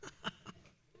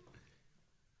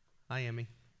Hi, Emmy.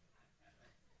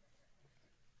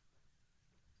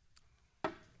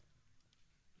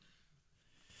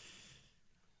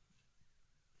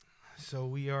 So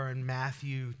we are in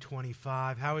Matthew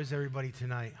 25. How is everybody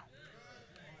tonight?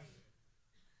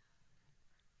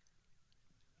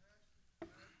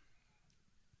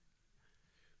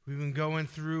 We've been going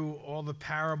through all the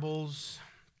parables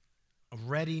of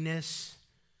readiness.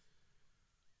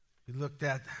 We looked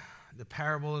at the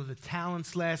parable of the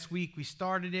talents last week. We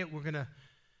started it. We're going to,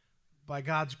 by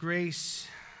God's grace,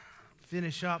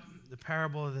 finish up the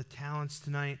parable of the talents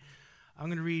tonight. I'm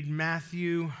going to read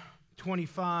Matthew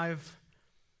 25,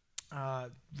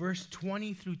 verse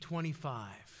 20 through 25.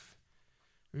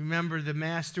 Remember, the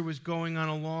master was going on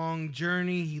a long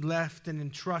journey. He left and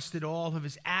entrusted all of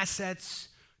his assets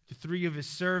to 3 of his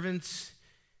servants.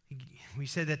 We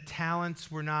said that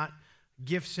talents were not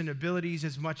gifts and abilities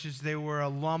as much as they were a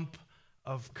lump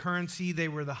of currency. They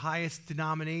were the highest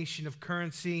denomination of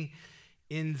currency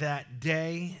in that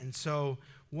day. And so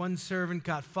one servant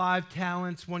got 5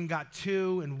 talents, one got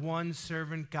 2, and one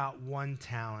servant got 1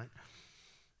 talent.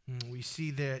 And we see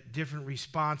the different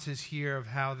responses here of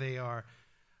how they are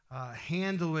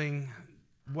handling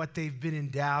what they've been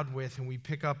endowed with. And we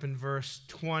pick up in verse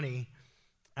 20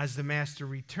 as the master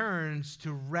returns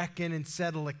to reckon and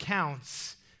settle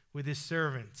accounts with his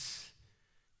servants.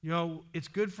 You know, it's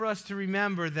good for us to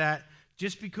remember that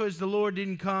just because the Lord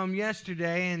didn't come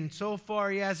yesterday and so far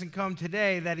he hasn't come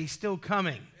today, that he's still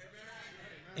coming.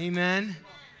 Amen.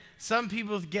 Some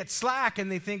people get slack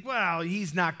and they think, well,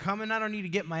 he's not coming. I don't need to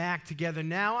get my act together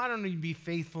now. I don't need to be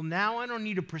faithful now. I don't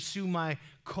need to pursue my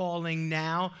calling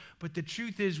now. But the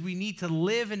truth is, we need to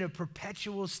live in a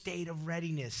perpetual state of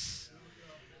readiness.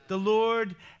 The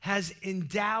Lord has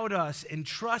endowed us and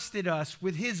trusted us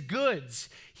with his goods.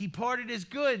 He parted his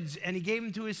goods and he gave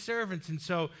them to his servants. And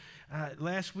so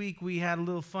last week we had a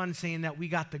little fun saying that we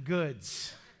got the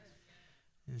goods.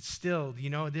 And still, you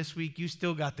know, this week you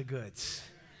still got the goods.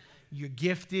 You're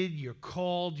gifted, you're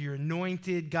called, you're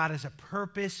anointed. God has a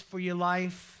purpose for your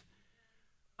life.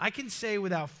 I can say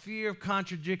without fear of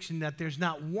contradiction that there's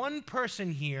not one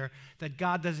person here that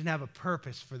God doesn't have a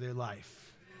purpose for their life.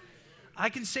 I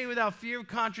can say without fear of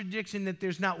contradiction that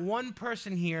there's not one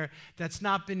person here that's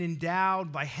not been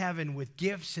endowed by heaven with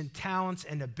gifts and talents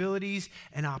and abilities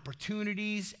and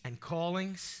opportunities and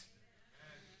callings.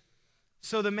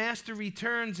 So the master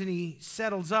returns and he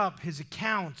settles up his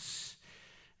accounts.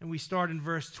 And we start in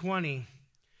verse 20.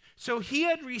 So he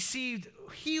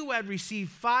who had received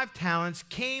 5 talents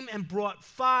came and brought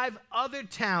 5 other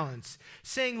talents,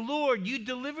 saying, Lord, you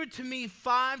delivered to me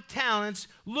 5 talents.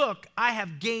 Look, I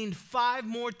have gained 5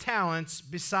 more talents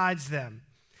besides them.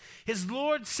 His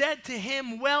Lord said to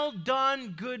him, well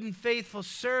done, good and faithful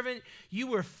servant. You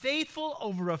were faithful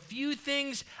over a few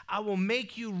things. I will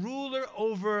make you ruler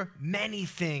over many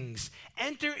things.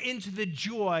 Enter into the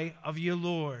joy of your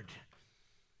Lord.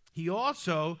 He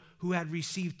also, who had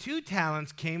received 2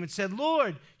 talents, came and said,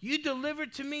 Lord, you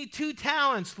delivered to me 2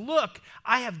 talents. Look,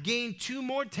 I have gained 2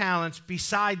 more talents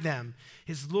beside them.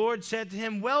 His Lord said to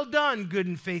him, well done, good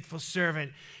and faithful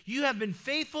servant. You have been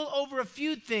faithful over a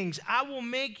few things. I will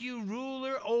make you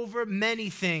ruler over many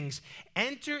things.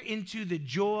 Enter into the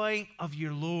joy of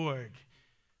your Lord.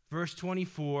 Verse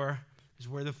 24 is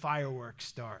where the fireworks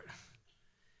start.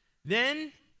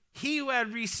 Then he who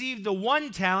had received the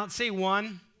 1 talent, say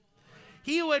 1.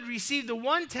 He who had received the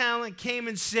 1 talent came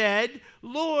and said,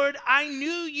 Lord, I knew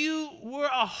you were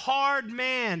a hard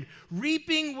man,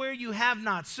 reaping where you have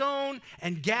not sown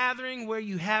and gathering where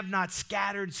you have not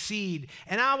scattered seed.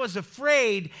 And I was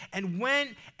afraid and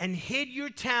went and hid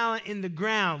your talent in the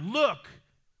ground. Look,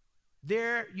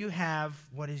 there you have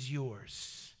what is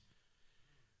yours.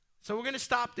 So we're going to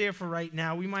stop there for right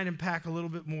now. We might unpack a little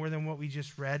bit more than what we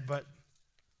just read, but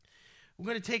we're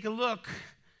going to take a look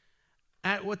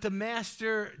at what the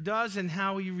master does and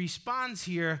how he responds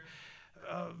here.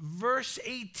 Verse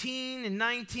 18 and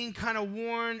 19 kind of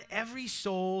warn every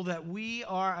soul that we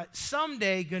are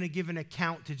someday going to give an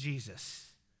account to Jesus.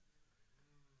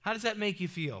 How does that make you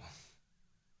feel?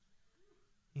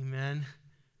 Amen.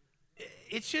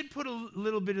 It should put a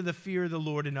little bit of the fear of the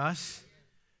Lord in us.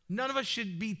 None of us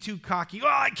should be too cocky. Oh,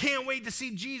 I can't wait to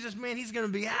see Jesus, man. He's going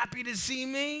to be happy to see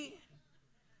me.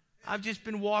 I've just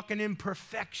been walking in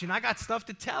perfection. I got stuff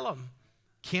to tell him.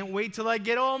 Can't wait till I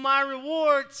get all my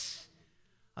rewards.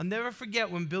 I'll never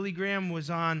forget when Billy Graham was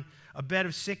on a bed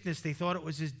of sickness. They thought it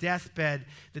was his deathbed.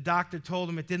 The doctor told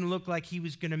him it didn't look like he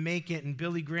was going to make it. And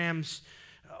Billy Graham's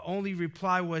only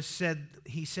reply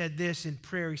he said this in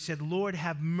prayer. He said, Lord,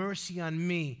 have mercy on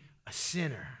me, a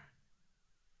sinner.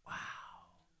 Wow.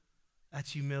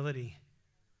 That's humility.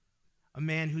 a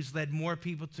man who's led more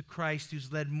people to Christ,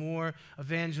 who's led more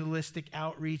evangelistic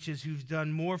outreaches, who's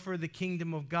done more for the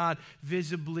kingdom of God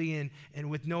visibly and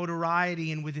with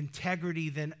notoriety and with integrity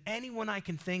than anyone I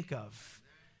can think of.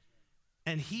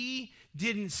 And he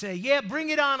didn't say, yeah, bring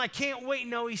it on, I can't wait.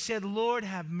 No, he said, Lord,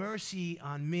 have mercy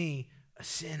on me, a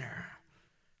sinner.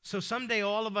 So someday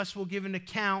all of us will give an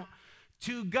account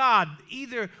to God.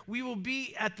 Either we will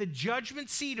be at the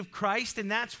judgment seat of Christ,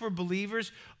 and that's for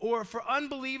believers, or for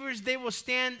unbelievers, they will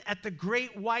stand at the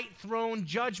great white throne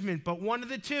judgment. But one of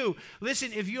the two.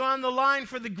 Listen, if you're on the line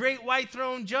for the great white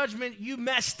throne judgment, you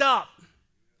messed up.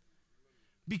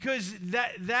 Because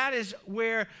that is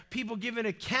where people give an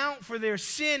account for their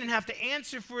sin and have to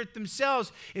answer for it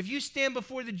themselves. If you stand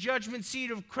before the judgment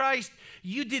seat of Christ,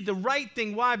 you did the right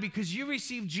thing. Why? Because you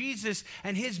received Jesus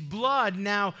and his blood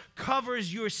now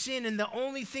covers your sin. And the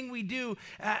only thing we do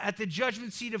at the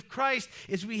judgment seat of Christ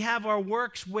is we have our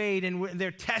works weighed and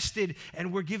they're tested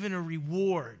and we're given a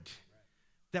reward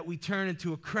that we turn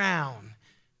into a crown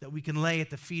that we can lay at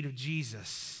the feet of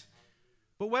Jesus.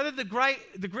 But whether the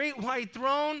great white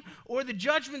throne or the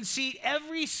judgment seat,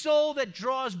 every soul that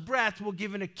draws breath will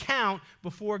give an account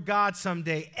before God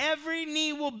someday. Every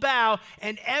knee will bow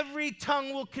and every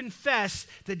tongue will confess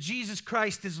that Jesus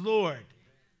Christ is Lord.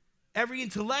 Every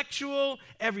intellectual,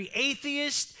 every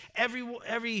atheist,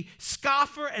 every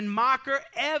scoffer and mocker,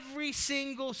 every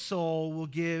single soul will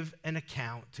give an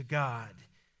account to God.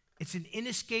 It's an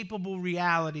inescapable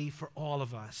reality for all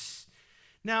of us.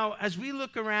 Now, as we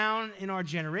look around in our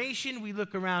generation, we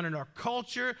look around in our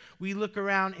culture, we look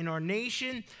around in our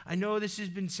nation. I know this has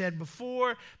been said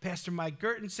before. Pastor Mike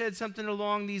Gurton said something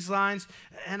along these lines,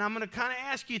 and I'm going to kind of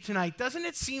ask you tonight, doesn't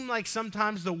it seem like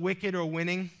sometimes the wicked are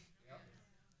winning?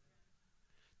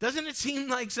 Doesn't it seem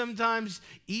like sometimes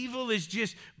evil is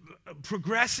just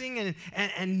progressing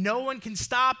and no one can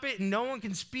stop it and no one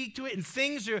can speak to it and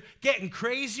things are getting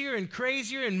crazier and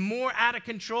crazier and more out of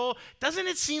control? Doesn't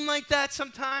it seem like that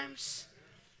sometimes?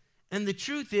 And the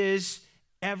truth is,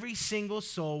 every single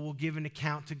soul will give an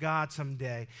account to God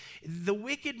someday. The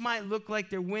wicked might look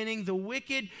like they're winning. The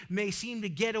wicked may seem to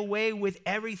get away with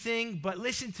everything. But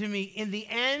listen to me, in the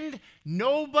end,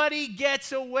 nobody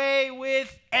gets away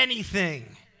with anything.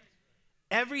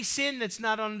 Every sin that's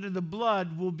not under the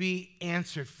blood will be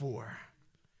answered for.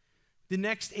 The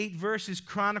next 8 verses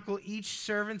chronicle each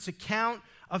servant's account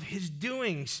of his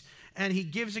doings, and he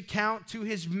gives account to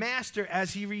his master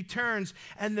as he returns.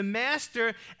 And the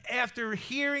master, after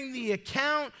hearing the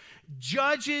account,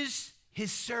 judges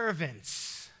his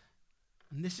servants.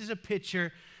 And this is a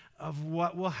picture of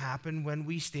what will happen when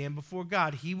we stand before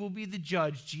God. He will be the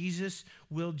judge. Jesus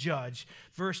will judge.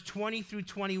 Verse 20 through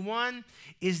 21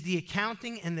 is the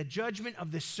accounting and the judgment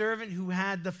of the servant who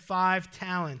had the 5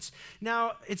 talents.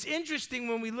 Now, it's interesting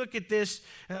when we look at this,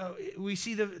 we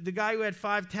see the guy who had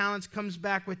 5 talents comes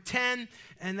back with 10,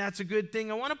 and that's a good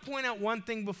thing. I want to point out one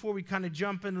thing before we kind of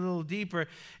jump in a little deeper.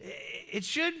 It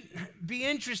should be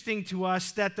interesting to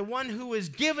us that the one who was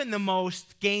given the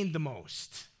most gained the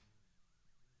most.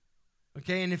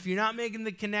 Okay, and if you're not making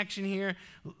the connection here,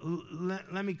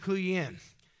 let me clue you in.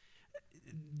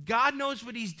 God knows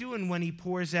what he's doing when he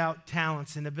pours out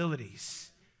talents and abilities.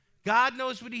 God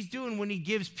knows what he's doing when he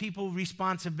gives people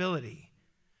responsibility.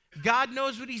 God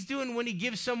knows what he's doing when he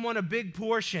gives someone a big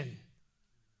portion.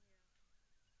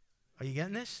 Are you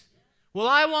getting this? Well,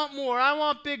 I want more, I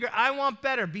want bigger, I want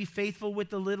better. Be faithful with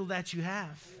the little that you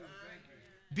have.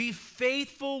 Be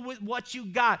faithful with what you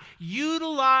got.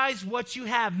 Utilize what you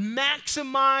have.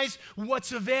 Maximize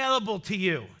what's available to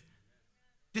you.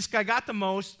 This guy got the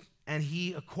most, and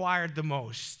he acquired the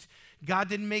most. God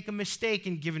didn't make a mistake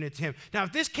in giving it to him. Now,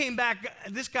 if this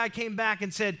guy came back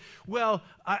and said, well,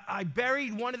 I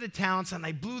buried one of the talents, and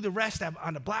I blew the rest up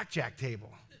on the blackjack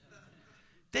table,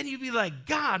 then you'd be like,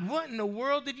 God, what in the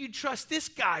world did you trust this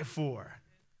guy for?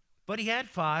 But he had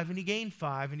 5, and he gained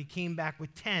 5, and he came back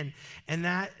with 10, and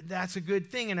that's a good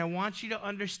thing. And I want you to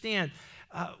understand,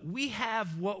 we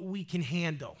have what we can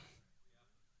handle.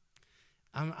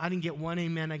 I didn't get one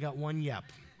amen, I got one yep.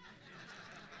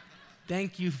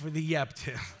 Thank you for the yep,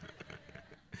 too.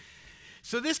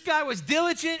 So this guy was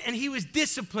diligent and he was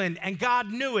disciplined, and God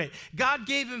knew it. God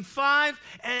gave him 5,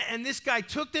 and this guy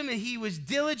took them, and he was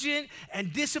diligent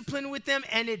and disciplined with them,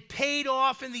 and it paid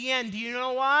off in the end. Do you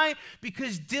know why?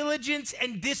 Because diligence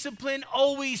and discipline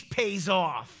always pays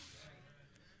off.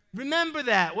 Remember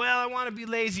that. Well, I want to be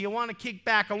lazy. I want to kick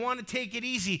back. I want to take it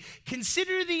easy.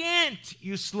 Consider the ant,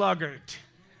 you sluggard.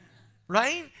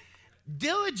 Right?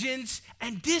 Diligence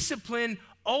and discipline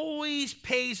always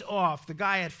pays off. The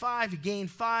guy had 5, he gained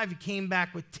 5, he came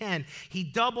back with 10. He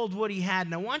doubled what he had.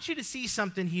 And I want you to see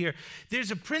something here.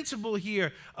 There's a principle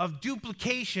here of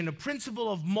duplication, a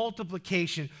principle of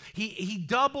multiplication. He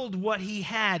doubled what he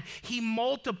had. He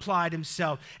multiplied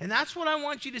himself. And that's what I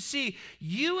want you to see.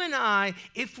 You and I,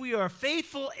 if we are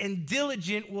faithful and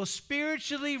diligent, will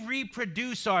spiritually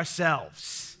reproduce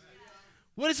ourselves.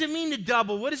 What does it mean to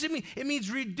double? What does it mean? It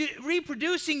means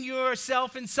reproducing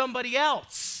yourself in somebody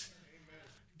else. Amen.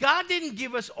 God didn't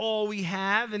give us all we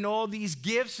have and all these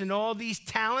gifts and all these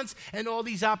talents and all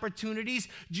these opportunities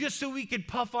just so we could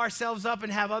puff ourselves up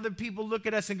and have other people look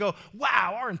at us and go,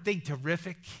 wow, aren't they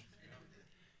terrific?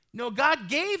 No, God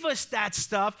gave us that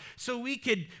stuff so we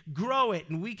could grow it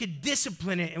and we could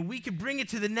discipline it and we could bring it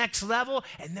to the next level,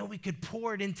 and then we could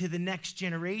pour it into the next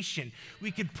generation.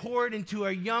 We could pour it into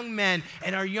our young men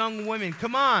and our young women.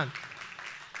 Come on.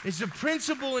 There's a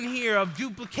principle in here of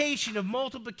duplication, of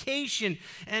multiplication.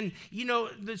 And,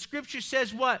 the scripture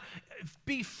says what?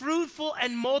 Be fruitful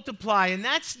and multiply. And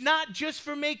that's not just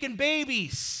for making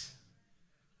babies.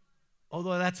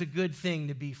 Although that's a good thing,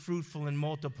 to be fruitful and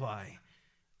multiply.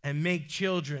 And make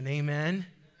children, amen?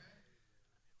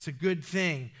 It's a good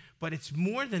thing, but it's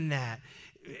more than that.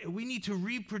 We need to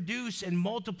reproduce and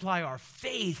multiply our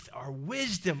faith, our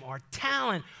wisdom, our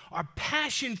talent, our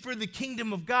passion for the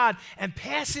kingdom of God, and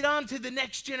pass it on to the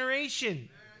next generation.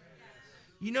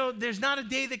 There's not a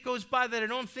day that goes by that I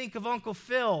don't think of Uncle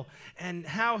Phil and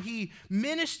how he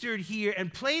ministered here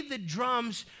and played the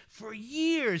drums for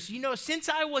years. Since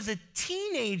I was a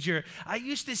teenager, I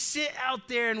used to sit out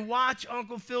there and watch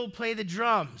Uncle Phil play the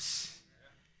drums.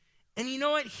 And you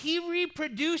know what? He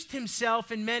reproduced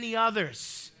himself in many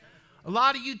others. A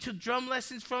lot of you took drum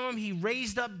lessons from him. He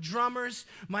raised up drummers.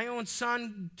 My own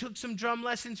son took some drum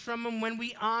lessons from him. When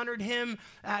we honored him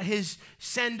at his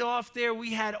send-off there,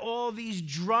 we had all these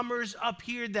drummers up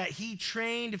here that he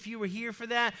trained. If you were here for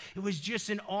that, it was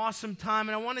just an awesome time.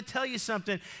 And I want to tell you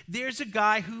something. There's a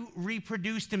guy who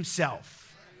reproduced himself.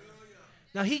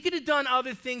 Now, he could have done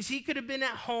other things. He could have been at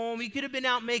home. He could have been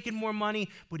out making more money.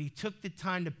 But he took the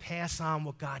time to pass on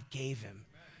what God gave him.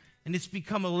 And it's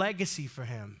become a legacy for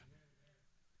him.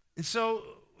 And so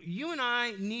you and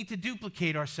I need to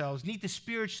duplicate ourselves, need to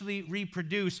spiritually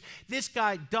reproduce. This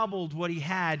guy doubled what he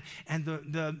had, and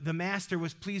the master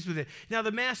was pleased with it. Now,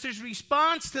 the master's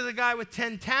response to the guy with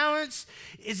 10 talents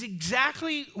is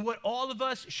exactly what all of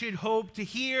us should hope to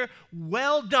hear.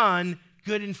 Well done,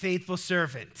 good and faithful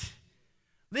servant.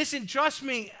 Listen, trust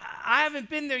me, I haven't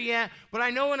been there yet, but I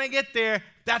know when I get there,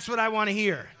 that's what I want to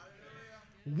hear.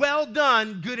 Well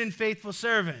done, good and faithful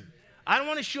servant. I don't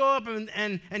want to show up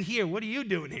and hear, what are you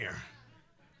doing here?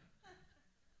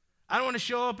 I don't want to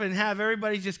show up and have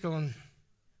everybody just going.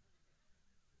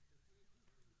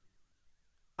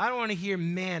 I don't want to hear,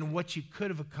 man, what you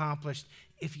could have accomplished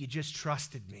if you just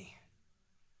trusted me.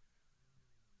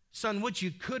 Son, what you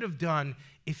could have done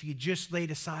if you just laid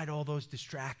aside all those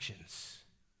distractions.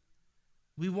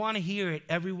 We want to hear it.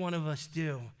 Every one of us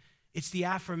do. It's the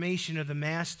affirmation of the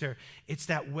master. It's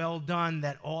that well done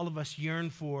that all of us yearn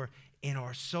for in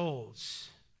our souls.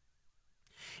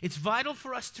 It's vital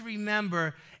for us to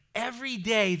remember every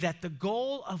day that the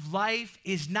goal of life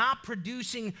is not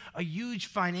producing a huge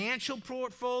financial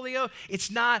portfolio. It's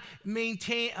not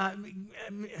maintaining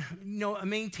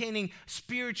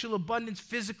spiritual abundance,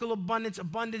 physical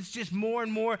abundance, just more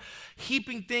and more,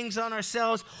 heaping things on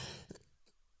ourselves.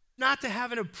 Not to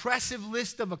have an oppressive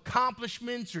list of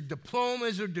accomplishments or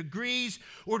diplomas or degrees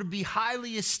or to be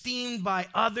highly esteemed by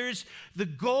others. The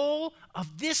goal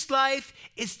of this life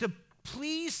is to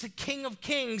please the King of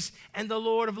Kings and the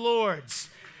Lord of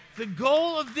Lords. The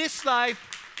goal of this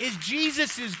life is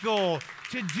Jesus' goal,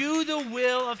 to do the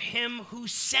will of him who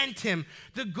sent him.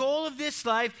 The goal of this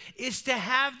life is to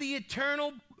have the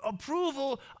eternal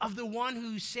approval of the one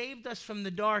who saved us from the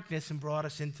darkness and brought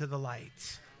us into the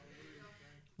light.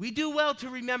 We do well to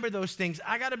remember those things.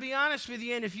 I got to be honest with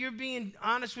you, and if you're being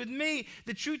honest with me,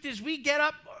 the truth is we get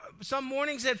up some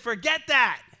mornings and forget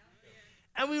that.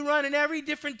 And we run in every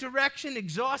different direction,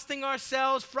 exhausting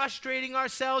ourselves, frustrating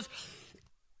ourselves,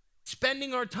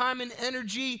 spending our time and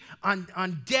energy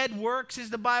on dead works, as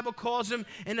the Bible calls them.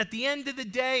 And at the end of the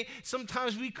day,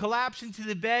 sometimes we collapse into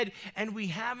the bed and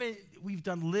we've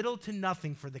done little to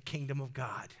nothing for the kingdom of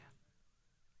God.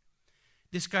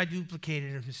 This guy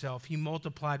duplicated himself. He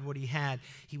multiplied what he had.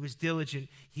 He was diligent.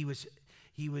 He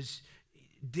was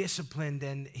disciplined,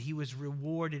 and he was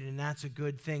rewarded, and that's a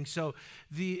good thing. So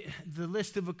the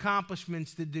list of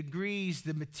accomplishments, the degrees,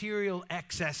 the material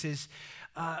excesses,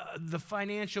 the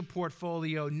financial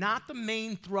portfolio, not the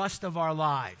main thrust of our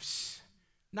lives.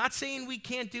 Not saying we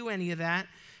can't do any of that,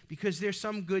 because there's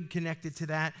some good connected to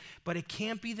that, but it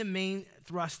can't be the main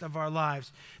thrust of our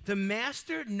lives. The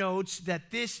master notes that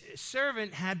this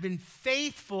servant had been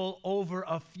faithful over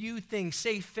a few things.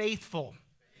 Say faithful.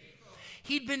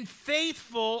 He'd been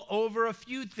faithful over a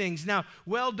few things. Now,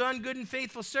 well done, good and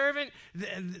faithful servant.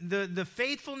 The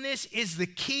faithfulness is the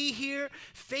key here.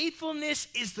 Faithfulness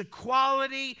is the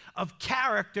quality of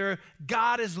character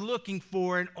God is looking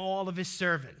for in all of his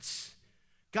servants.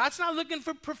 God's not looking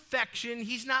for perfection.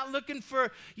 He's not looking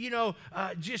for,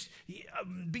 just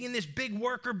being this big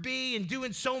worker bee and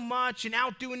doing so much and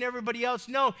outdoing everybody else.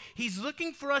 No, he's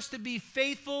looking for us to be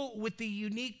faithful with the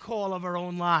unique call of our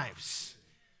own lives.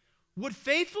 What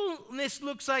faithfulness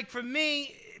looks like for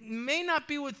me may not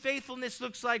be what faithfulness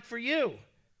looks like for you.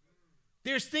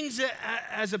 There's things that,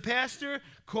 as a pastor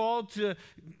called to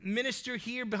minister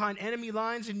here behind enemy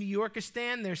lines in New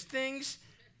Yorkistan, there's things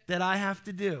that I have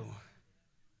to do.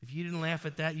 If you didn't laugh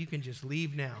at that, you can just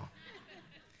leave now.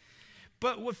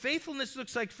 But what faithfulness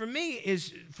looks like for me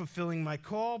is fulfilling my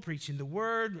call, preaching the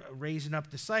word, raising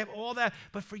up disciples, all that.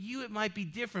 But for you, it might be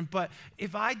different. But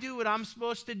if I do what I'm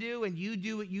supposed to do and you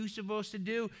do what you're supposed to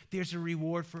do, there's a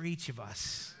reward for each of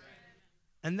us.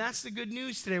 And that's the good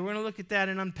news today. We're going to look at that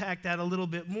and unpack that a little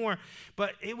bit more.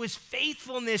 But it was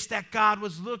faithfulness that God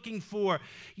was looking for.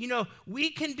 We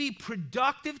can be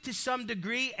productive to some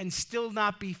degree and still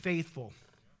not be faithful.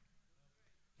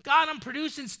 God, I'm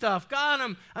producing stuff.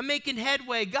 God, I'm making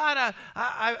headway. God,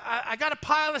 I got a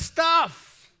pile of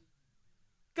stuff.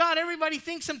 God, everybody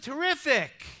thinks I'm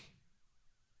terrific.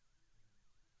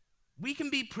 We can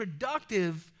be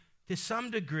productive to some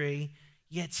degree,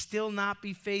 yet still not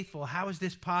be faithful. How is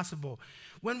this possible?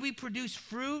 When we produce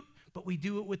fruit, but we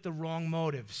do it with the wrong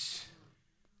motives.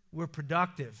 We're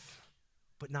productive,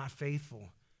 but not faithful.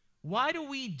 Why do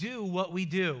we do what we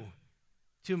do?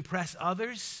 To impress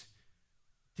others?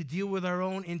 To deal with our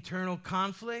own internal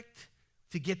conflict,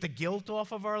 to get the guilt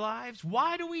off of our lives?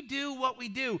 Why do we do what we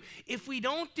do? If we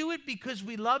don't do it because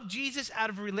we love Jesus out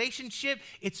of a relationship,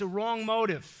 it's a wrong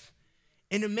motive.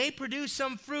 And it may produce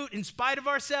some fruit in spite of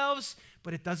ourselves,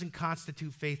 but it doesn't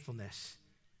constitute faithfulness.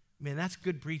 Man, that's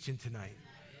good preaching tonight.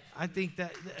 I think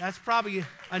that's probably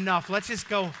enough. Let's just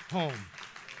go home.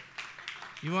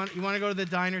 You want to go to the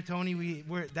diner, Tony?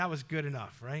 That was good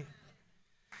enough, right?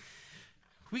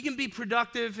 We can be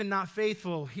productive and not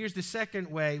faithful. Here's the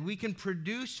second way. We can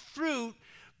produce fruit,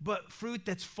 but fruit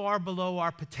that's far below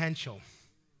our potential.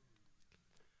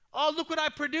 Oh, look what I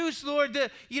produced, Lord.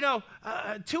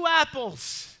 2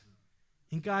 apples.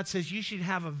 And God says, you should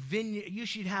have a vineyard. You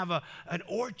should have an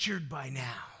orchard by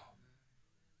now.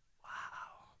 Wow.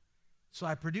 So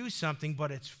I produced something, but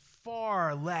it's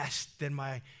far less than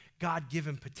my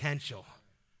God-given potential.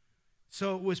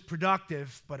 So it was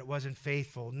productive, but it wasn't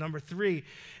faithful. Number 3,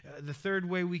 the third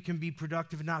way we can be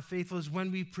productive and not faithful is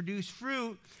when we produce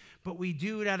fruit, but we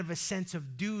do it out of a sense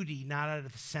of duty, not out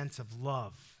of a sense of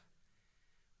love.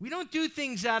 We don't do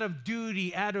things out of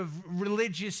duty, out of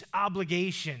religious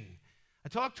obligation. I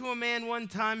talked to a man one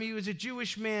time. He was a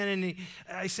Jewish man, and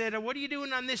I said, what are you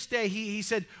doing on this day? He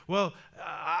said, well,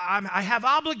 I have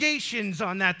obligations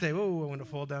on that day. Oh, I want to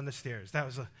fall down the stairs. That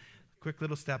was a quick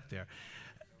little step there.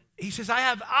 He says, I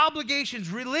have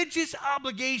obligations, religious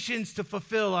obligations to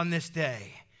fulfill on this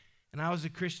day. And I was a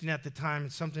Christian at the time,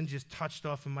 and something just touched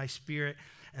off in my spirit,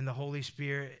 and the Holy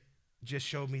Spirit just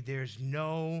showed me there's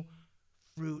no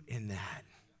fruit in that.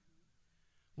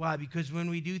 Why? Because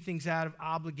when we do things out of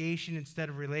obligation instead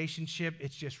of relationship,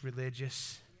 it's just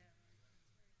religious.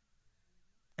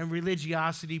 And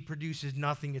religiosity produces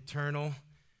nothing eternal.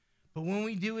 But when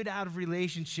we do it out of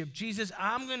relationship, Jesus,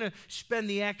 I'm going to spend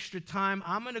the extra time.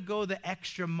 I'm going to go the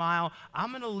extra mile. I'm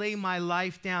going to lay my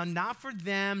life down, not for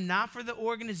them, not for the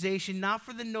organization, not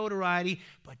for the notoriety,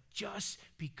 but just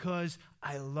because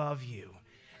I love you.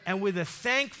 And with a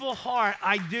thankful heart,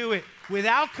 I do it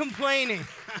without complaining.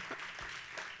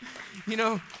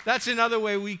 That's another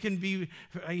way we can be,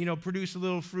 produce a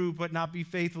little fruit but not be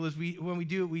faithful is when we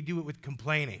do it with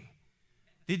complaining.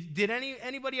 Did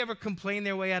anybody ever complain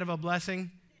their way out of a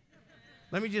blessing?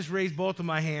 Let me just raise both of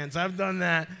my hands. I've done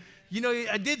that.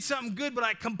 I did something good, but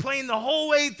I complained the whole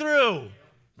way through.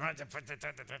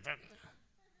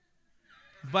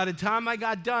 By the time I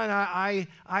got done, I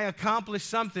accomplished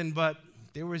something, but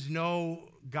there was no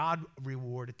God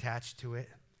reward attached to it.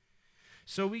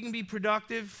 So we can be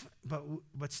productive,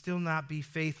 but still not be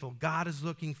faithful. God is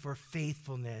looking for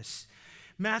faithfulness.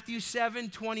 Matthew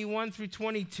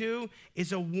 7:21-22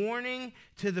 is a warning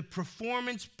to the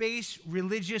performance-based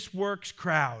religious works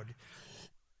crowd.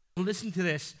 Listen to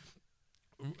this.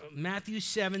 Matthew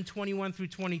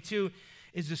 7:21-22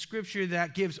 is the scripture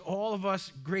that gives all of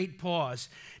us great pause.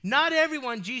 Not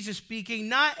everyone, Jesus speaking,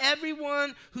 not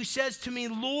everyone who says to me,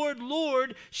 Lord,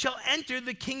 Lord, shall enter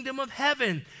the kingdom of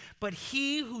heaven, but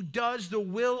he who does the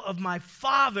will of my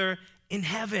Father in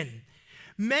heaven.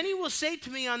 Many will say to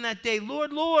me on that day,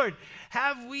 Lord, Lord,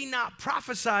 have we not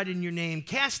prophesied in your name,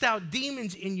 cast out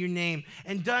demons in your name,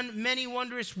 and done many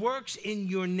wondrous works in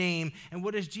your name? And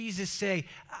what does Jesus say?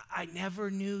 I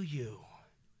never knew you.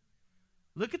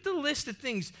 Look at the list of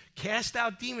things. Cast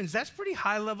out demons. That's pretty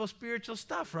high-level spiritual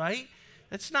stuff, right?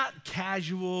 That's not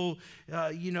casual,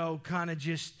 kind of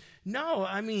just, no.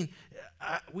 I mean,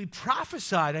 we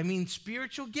prophesied. I mean,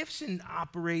 spiritual gifts in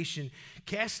operation.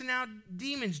 Casting out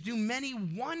demons, do many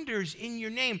wonders in your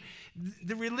name.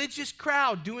 The religious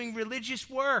crowd doing religious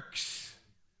works.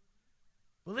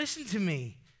 Well, listen to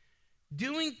me.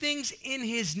 Doing things in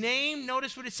his name,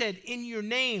 notice what it said, in your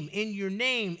name, in your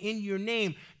name, in your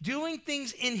name. Doing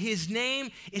things in his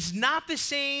name is not the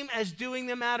same as doing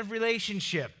them out of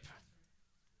relationship.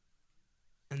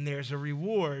 And there's a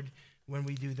reward when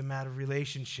we do them out of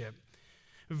relationship.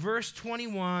 Verse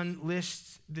 21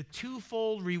 lists the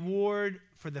twofold reward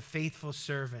for the faithful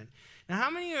servant. Now, how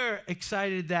many are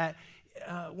excited that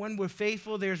when we're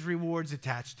faithful, there's rewards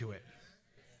attached to it?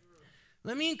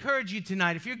 Let me encourage you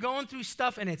tonight, if you're going through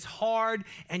stuff and it's hard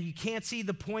and you can't see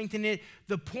the point in it,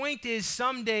 the point is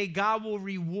someday God will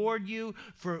reward you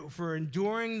for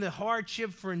enduring the hardship,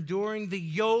 for enduring the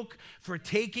yoke, for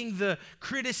taking the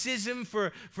criticism,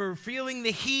 for feeling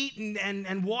the heat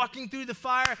and walking through the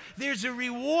fire. There's a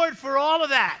reward for all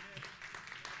of that.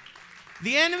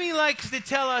 The enemy likes to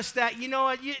tell us that, you know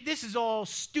what, this is all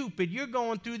stupid. You're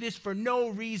going through this for no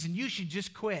reason. You should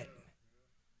just quit.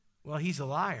 Well, he's a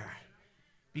liar.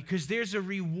 Because there's a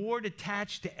reward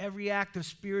attached to every act of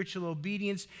spiritual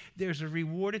obedience. There's a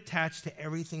reward attached to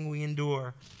everything we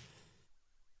endure.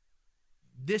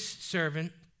 This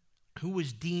servant, who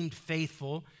was deemed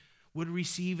faithful, would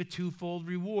receive a twofold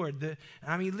reward.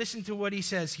 Listen to what he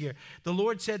says here. The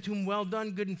Lord said to him, well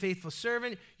done, good and faithful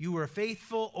servant. You were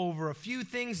faithful over a few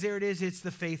things. There it is. It's the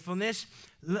faithfulness.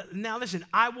 Now listen,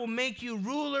 I will make you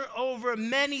ruler over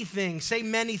many things. Say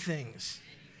many things.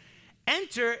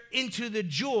 Enter into the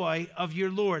joy of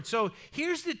your Lord. So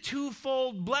here's the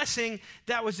twofold blessing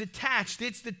that was attached.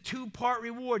 It's the two-part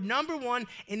reward. Number one,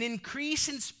 an increase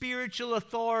in spiritual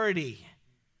authority.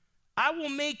 I will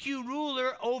make you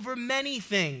ruler over many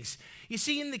things. You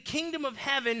see, in the kingdom of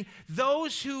heaven,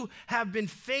 those who have been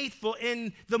faithful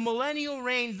in the millennial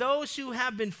reign, those who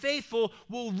have been faithful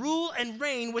will rule and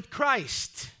reign with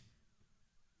Christ.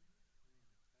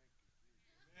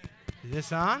 Is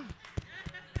this on?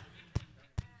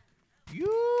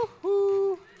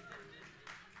 Yoo-hoo.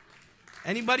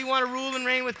 Anybody want to rule and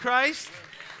reign with Christ?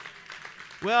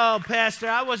 Well, Pastor,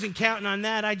 I wasn't counting on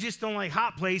that. I just don't like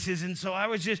hot places. And so I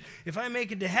was just, if I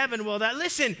make it to heaven,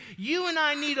 listen, you and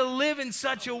I need to live in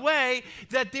such a way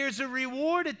that there's a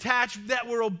reward attached, that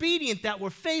we're obedient, that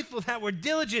we're faithful, that we're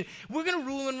diligent. We're going to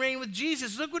rule and reign with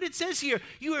Jesus. Look what it says here.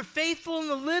 You are faithful in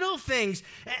the little things.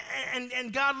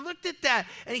 And God looked at that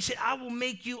and he said, I will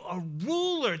make you a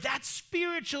ruler. That's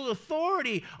spiritual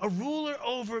authority, a ruler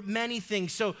over many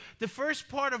things. So the first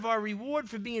part of our reward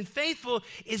for being faithful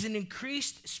is an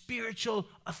increased spiritual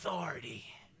authority.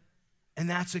 And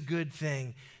that's a good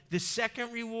thing. The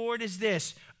second reward is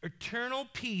this: eternal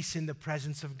peace in the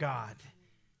presence of God.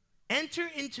 Enter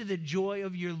into the joy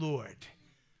of your Lord.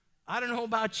 I don't know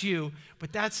about you,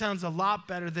 but that sounds a lot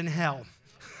better than hell.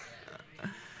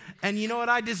 And you know what?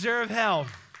 I deserve hell.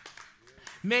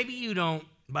 Maybe you don't,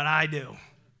 but I do.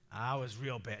 I was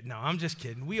real bad. No, I'm just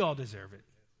kidding. We all deserve it.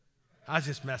 I was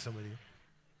just messing with you.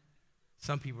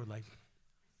 Some people are like,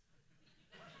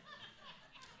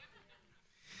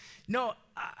 no,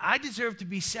 I deserve to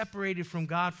be separated from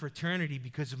God for eternity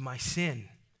because of my sin.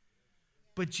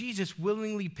 But Jesus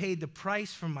willingly paid the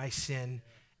price for my sin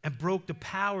and broke the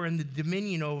power and the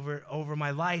dominion over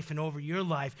my life and over your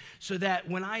life, so that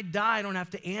when I die, I don't have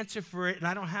to answer for it and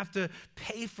I don't have to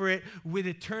pay for it with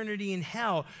eternity in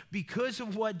hell. Because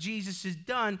of what Jesus has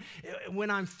done,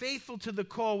 when I'm faithful to the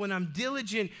call, when I'm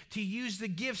diligent to use the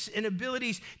gifts and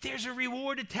abilities, there's a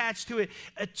reward attached to it.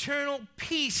 Eternal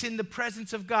peace in the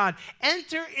presence of God.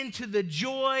 Enter into the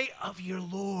joy of your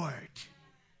Lord.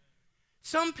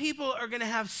 Some people are going to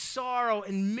have sorrow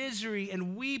and misery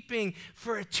and weeping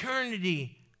for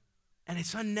eternity, and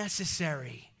it's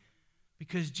unnecessary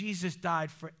because Jesus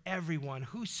died for everyone.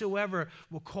 Whosoever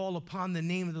will call upon the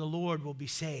name of the Lord will be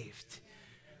saved.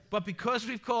 But because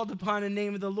we've called upon the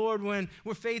name of the Lord, when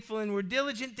we're faithful and we're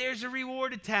diligent, there's a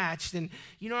reward attached. And,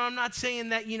 I'm not saying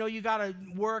that, you got to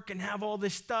work and have all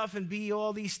this stuff and be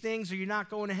all these things or you're not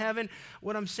going to heaven.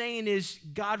 What I'm saying is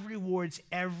God rewards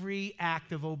every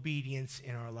act of obedience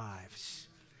in our lives.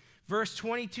 Verse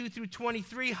 22 through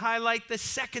 23 highlight the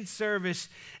second servant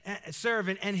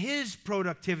and his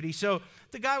productivity. So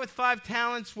the guy with 5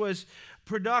 talents was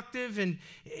productive and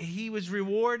he was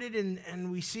rewarded,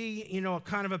 and we see a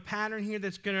kind of a pattern here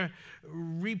that's going to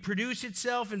reproduce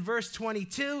itself. In verse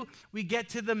 22 we get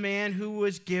to the man who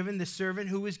was given, the servant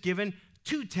who was given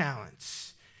 2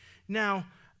 talents. Now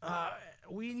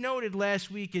we noted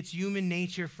last week it's human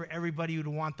nature for everybody to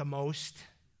want the most.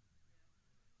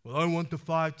 Well, I want the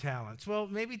 5 talents. Well,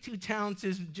 maybe 2 talents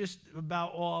is just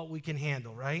about all we can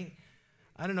handle, right?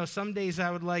 I don't know, some days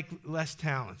I would like less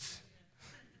talents.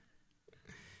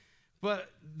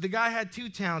 But the guy had 2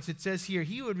 talents. It says here,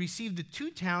 he who had received the 2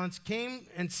 talents came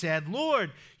and said, Lord,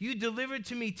 you delivered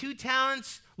to me 2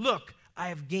 talents. Look, I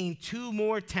have gained 2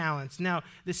 more talents. Now,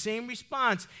 the same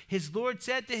response. His Lord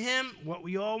said to him, what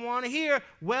we all want to hear,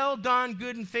 well done,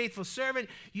 good and faithful servant.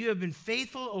 You have been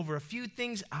faithful over a few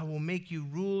things. I will make you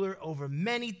ruler over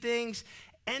many things.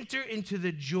 Enter into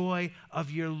the joy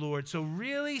of your Lord. So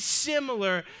really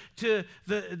similar to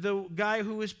the guy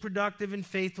who was productive and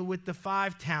faithful with the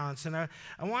 5 talents. And I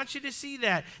want you to see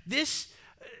that. This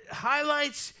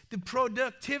highlights the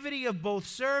productivity of both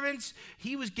servants.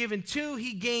 He was given 2,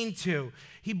 he gained 2.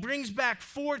 He brings back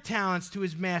 4 talents to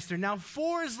his master. Now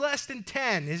 4 is less than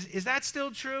 10. Is that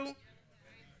still true?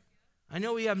 I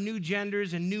know we have new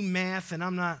genders and new math, and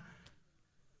I'm not...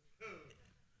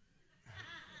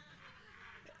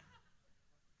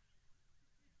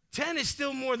 10 is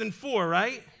still more than 4,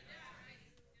 right?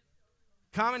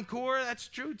 Common Core, that's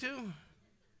true too.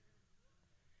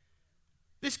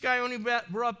 This guy only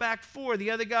brought back 4.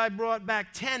 The other guy brought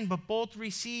back 10, but both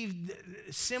received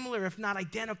similar, if not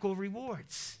identical,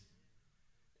 rewards.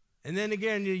 And then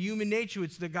again, the human nature,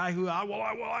 it's the guy who, I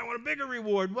want a bigger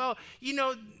reward. Well,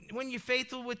 when you're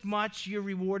faithful with much, you're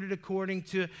rewarded according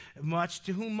to much.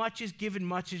 To whom much is given,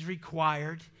 much is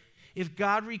required. If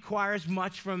God requires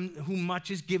much from whom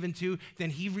much is given to, then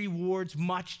he rewards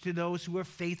much to those who are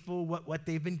faithful what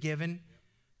they've been given.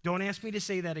 Don't ask me to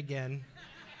say that again.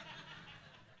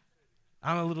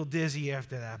 I'm a little dizzy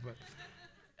after that, but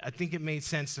I think it made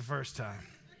sense the first time.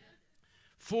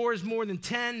 4 is more than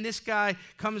 10. This guy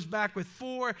comes back with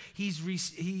 4. He's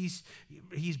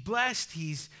blessed.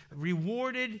 He's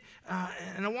rewarded.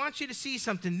 And I want you to see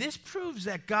something. This proves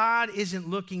that God isn't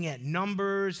looking at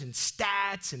numbers and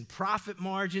stats and profit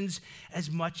margins as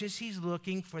much as he's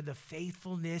looking for the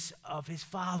faithfulness of his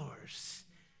followers.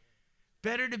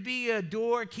 Better to be a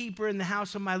doorkeeper in the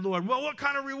house of my Lord. Well, what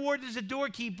kind of reward does a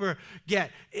doorkeeper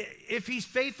get? If he's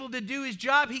faithful to do his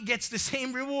job, he gets the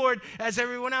same reward as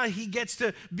everyone else. He gets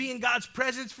to be in God's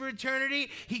presence for eternity.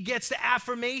 He gets the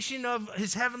affirmation of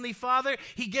his heavenly Father.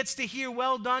 He gets to hear,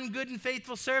 well done, good and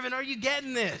faithful servant. Are you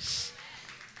getting this?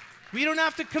 We don't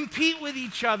have to compete with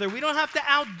each other. We don't have to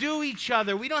outdo each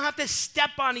other. We don't have to step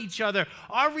on each other.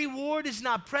 Our reward is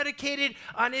not predicated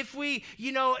on if we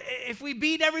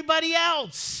beat everybody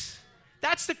else.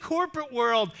 That's the corporate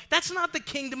world. That's not the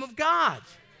kingdom of God.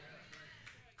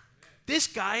 This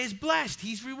guy is blessed.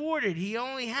 He's rewarded. He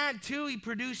only had 2. He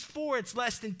produced 4. It's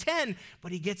less than 10,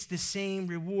 but he gets the same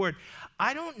reward.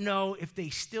 I don't know if they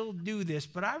still do this,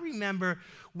 but I remember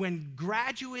when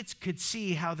graduates could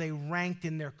see how they ranked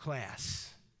in their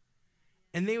class.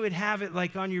 And they would have it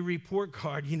like on your report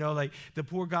card, like the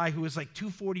poor guy who was like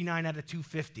 249 out of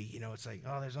 250. It's like,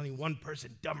 oh, there's only one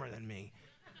person dumber than me.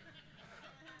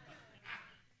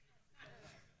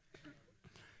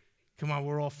 Come on,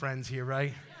 we're all friends here,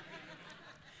 right?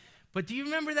 But do you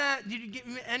remember that?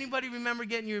 Anybody remember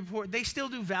getting your report? They still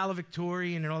do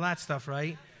valedictorian and all that stuff,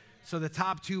 right? So the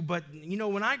top 2. But,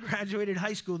 when I graduated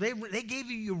high school, they gave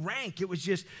you your rank. It was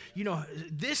just,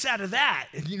 this out of that.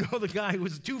 And the guy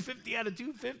was 250 out of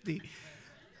 250.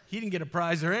 He didn't get a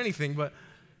prize or anything, but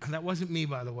that wasn't me,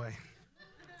 by the way.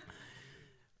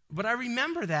 But I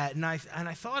remember that, and I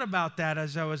thought about that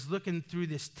as I was looking through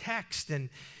this text, and,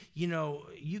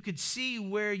 you could see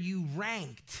where you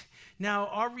ranked. Now,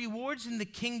 our rewards in the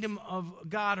kingdom of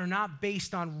God are not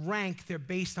based on rank, they're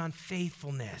based on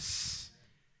faithfulness.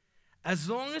 As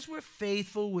long as we're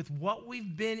faithful with what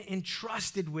we've been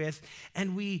entrusted with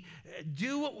and we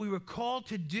do what we were called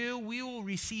to do, we will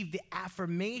receive the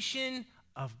affirmation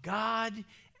of God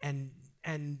and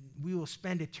we will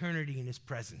spend eternity in his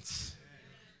presence.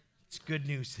 It's good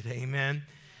news today, amen.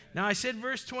 Now, I said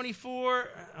verse 24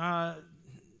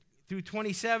 through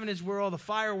 27 is where all the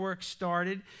fireworks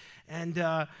started. And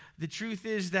the truth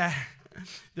is that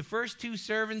the first two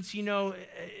servants,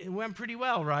 it went pretty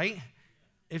well, right?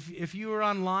 If you were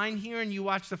online here and you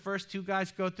watched the first two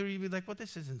guys go through, you'd be like, well,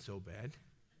 this isn't so bad.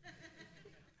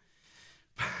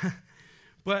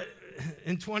 But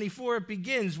in 24, it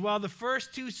begins. While the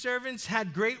first two servants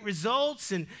had great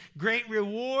results and great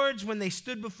rewards when they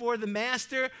stood before the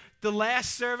master, the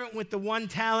last servant with the 1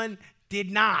 talent did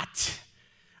not.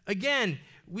 Again,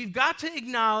 we've got to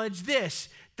acknowledge this,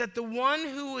 that the one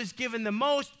who was given the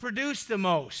most produced the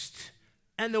most,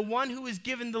 and the one who was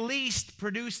given the least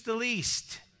produced the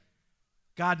least.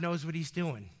 God knows what he's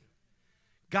doing.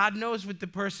 God knows what the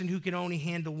person who can only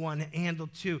handle 1, handle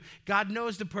 2. God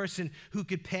knows the person who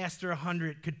could pastor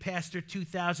 100, could pastor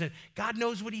 2,000. God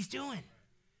knows what he's doing.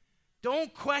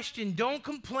 Don't question, don't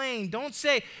complain, don't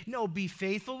say, no, be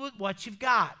faithful with what you've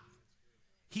got.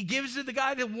 He gives to the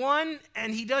guy the 1,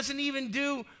 and he doesn't even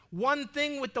do one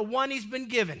thing with the 1 he's been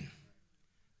given.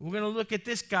 We're going to look at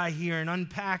this guy here and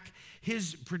unpack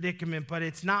his predicament, but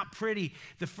it's not pretty.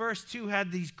 The first 2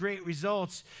 had these great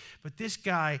results, but this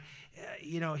guy,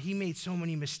 he made so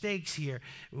many mistakes here.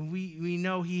 We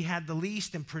know he had the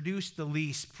least and produced the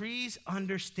least. Please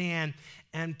understand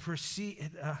and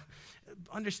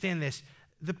understand this.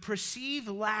 The perceived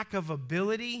lack of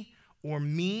ability or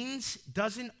means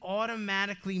doesn't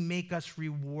automatically make us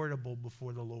rewardable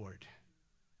before the Lord.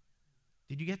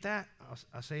 Did you get that?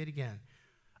 I'll say it again.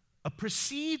 A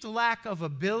perceived lack of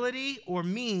ability or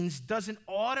means doesn't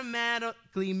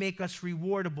automatically make us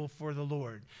rewardable for the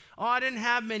Lord. Oh, I didn't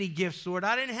have many gifts, Lord.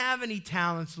 I didn't have any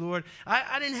talents, Lord.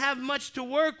 I didn't have much to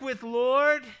work with,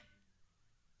 Lord.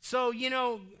 So,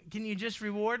 can you just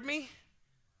reward me?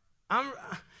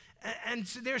 And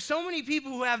so there's so many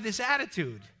people who have this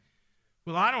attitude.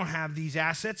 Well, I don't have these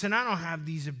assets, and I don't have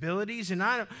these abilities, and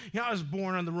I was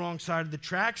born on the wrong side of the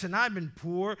tracks, and I've been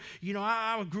poor.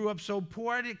 I grew up so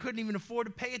poor, I couldn't even afford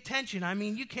to pay attention. I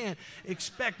mean, you can't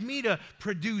expect me to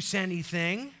produce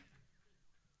anything.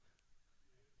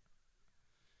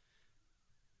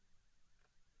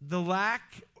 The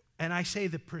lack, and I say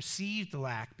the perceived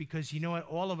lack, because you know what?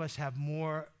 All of us have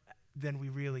more than we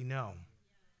really know.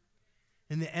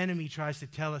 And the enemy tries to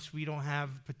tell us we don't have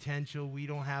potential, we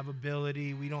don't have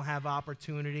ability, we don't have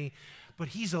opportunity, but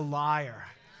he's a liar.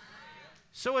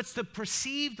 So it's the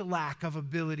perceived lack of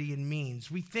ability and means.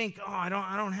 We think, I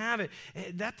don't have it.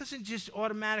 That doesn't just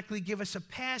automatically give us a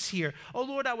pass here. Oh,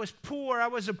 Lord, I was poor, I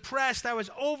was oppressed, I was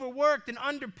overworked and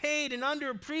underpaid and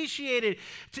underappreciated.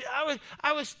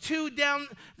 I was too down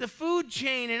the food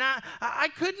chain, and I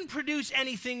couldn't produce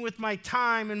anything with my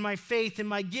time and my faith and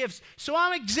my gifts, so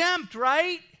I'm exempt,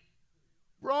 right?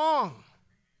 Wrong.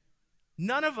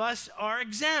 None of us are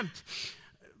exempt.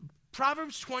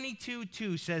 Proverbs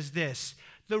 22:2 says this,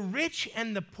 the rich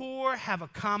and the poor have a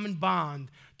common bond.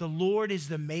 The Lord is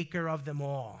the maker of them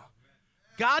all.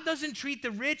 God doesn't treat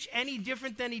the rich any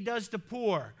different than he does the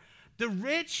poor. The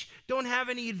rich don't have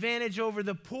any advantage over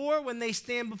the poor when they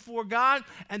stand before God,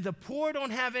 and the poor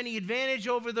don't have any advantage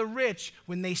over the rich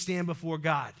when they stand before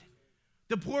God.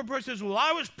 The poor person says, well,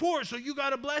 I was poor, so you got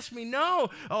to bless me. No.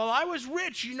 Oh, I was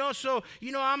rich, so,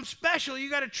 I'm special. You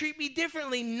got to treat me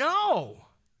differently. No.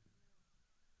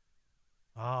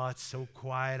 Oh, it's so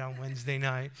quiet on Wednesday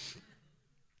night.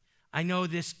 I know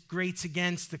this grates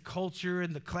against the culture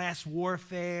and the class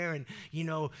warfare and,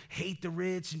 hate the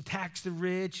rich and tax the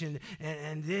rich and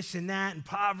this and that and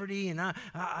poverty. And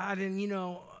I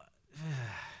didn't,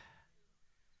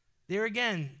 there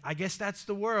again, I guess that's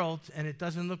the world, and it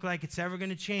doesn't look like it's ever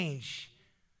going to change.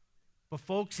 But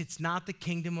folks, it's not the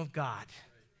kingdom of God.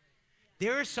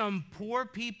 There are some poor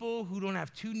people who don't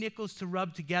have 2 nickels to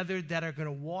rub together that are going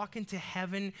to walk into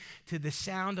heaven to the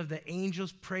sound of the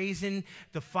angels praising,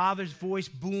 the Father's voice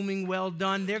booming, well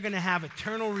done. They're going to have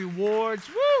eternal rewards.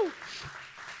 Woo!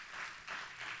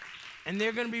 And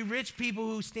they're going to be rich people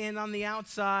who stand on the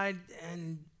outside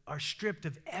and are stripped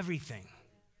of everything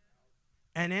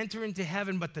and enter into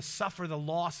heaven but to suffer the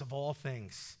loss of all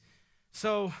things.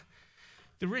 So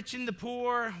the rich and the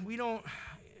poor, we don't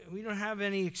have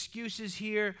any excuses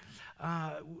here.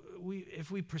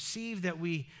 If we perceive that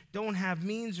we don't have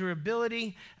means or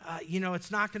ability,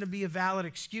 it's not going to be a valid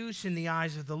excuse in the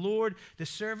eyes of the Lord. The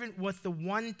servant with the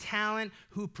 1 talent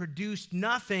who produced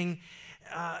nothing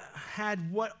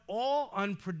had what all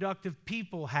unproductive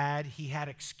people had. He had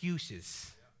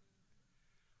excuses.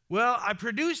 Well, I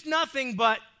produced nothing,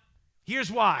 but here's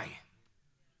why.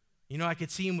 I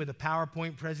could see him with a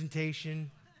PowerPoint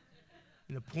presentation,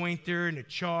 and a pointer, and a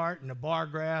chart, and a bar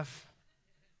graph.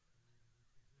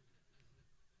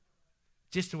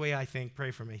 Just the way I think.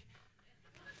 Pray for me.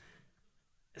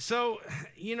 So,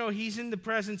 he's in the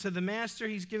presence of the master.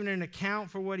 He's given an account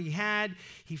for what he had.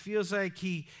 He feels like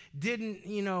he didn't,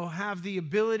 have the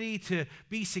ability to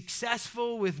be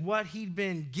successful with what he'd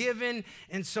been given.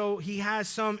 And so he has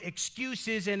some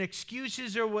excuses, and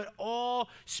excuses are what all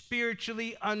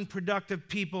spiritually unproductive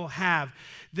people have.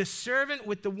 The servant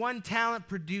with the 1 talent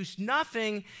produced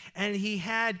nothing, and he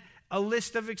had a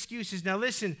list of excuses. Now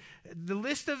listen, the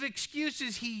list of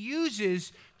excuses he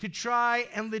uses to try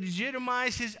and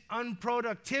legitimize his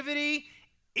unproductivity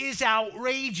is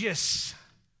outrageous.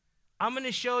 I'm going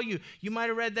to show you. You might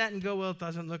have read that and go, well, it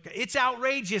doesn't look. It's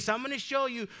outrageous. I'm going to show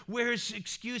you where his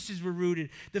excuses were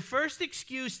rooted. The first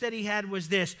excuse that he had was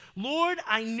this: Lord,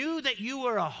 I knew that you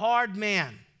were a hard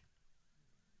man.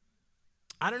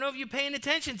 I don't know if you're paying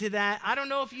attention to that. I don't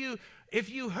know if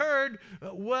you heard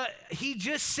what he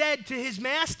just said to his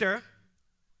master,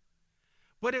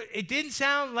 but it didn't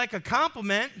sound like a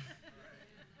compliment.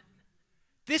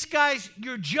 This guy's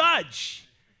your judge.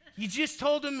 You just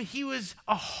told him he was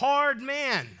a hard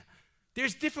man.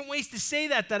 There's different ways to say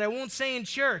that I won't say in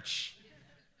church.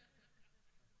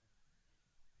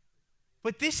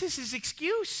 But this is his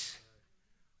excuse.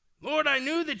 Lord, I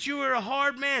knew that you were a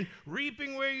hard man,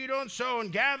 reaping where you don't sow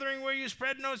and gathering where you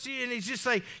spread no seed. And he's just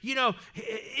like,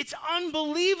 it's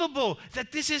unbelievable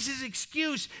that this is his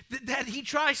excuse, that he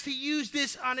tries to use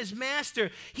this on his master.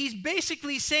 He's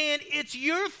basically saying, it's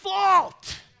your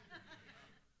fault.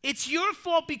 It's your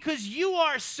fault because you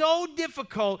are so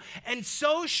difficult and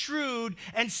so shrewd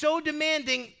and so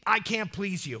demanding, I can't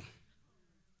please you.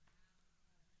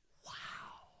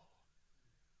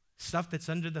 Stuff that's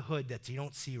under the hood that you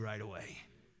don't see right away.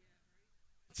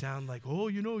 It sounds like, oh,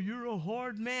 you're a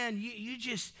hard man. You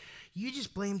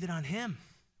just blamed it on him.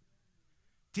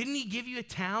 Didn't he give you a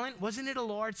talent? Wasn't it a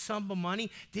large sum of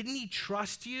money? Didn't he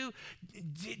trust you?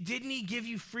 Didn't he give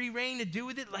you free reign to do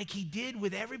with it like he did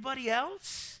with everybody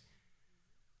else?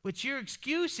 But your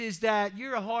excuse is that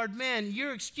you're a hard man.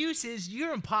 Your excuse is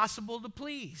you're impossible to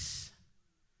please.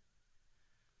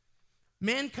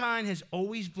 Mankind has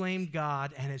always blamed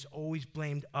God and has always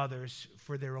blamed others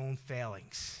for their own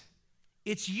failings.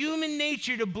 It's human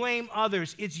nature to blame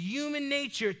others. It's human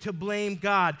nature to blame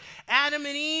God. Adam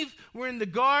and Eve were in the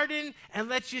garden, and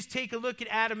let's just take a look at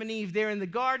Adam and Eve. They're in the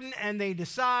garden, and they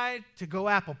decide to go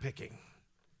apple picking.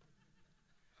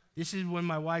 This is when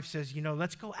my wife says,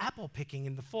 let's go apple picking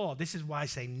in the fall. This is why I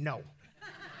say no.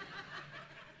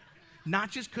 Not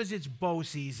just because it's bow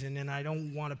season and I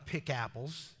don't want to pick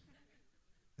apples,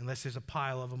 unless there's a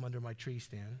pile of them under my tree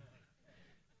stand.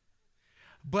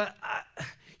 But,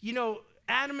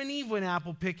 Adam and Eve went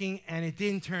apple picking, and it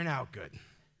didn't turn out good.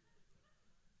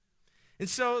 And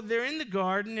so they're in the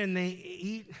garden, and they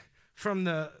eat from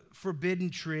the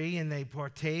forbidden tree, and they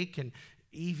partake, and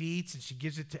Eve eats, and she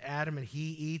gives it to Adam, and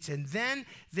he eats. And then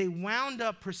they wound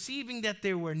up perceiving that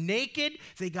they were naked.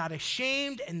 They got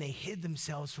ashamed, and they hid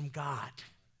themselves from God.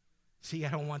 See, I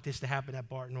don't want this to happen at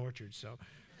Barton Orchard, so...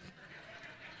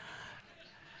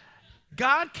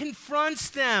 God confronts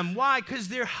them. Why? Because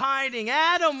they're hiding.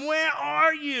 Adam, where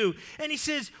are you? And he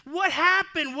says, what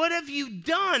happened? What have you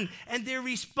done? And their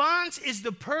response is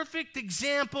the perfect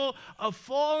example of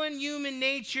fallen human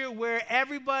nature where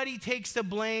everybody takes the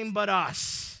blame but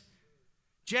us.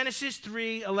 Genesis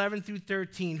 3:11 through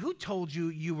 13. Who told you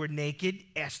you were naked?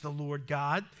 Asked the Lord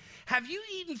God. Have you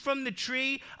eaten from the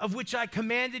tree of which I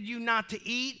commanded you not to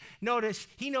eat? Notice,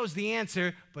 he knows the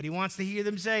answer, but he wants to hear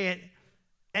them say it.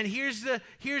 And here's the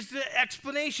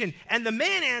explanation. And the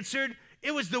man answered,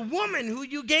 it was the woman who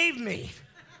you gave me.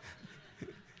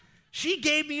 She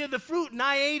gave me of the fruit and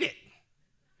I ate it.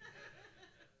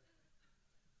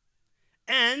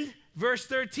 And verse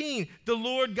 13, the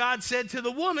Lord God said to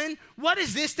the woman, what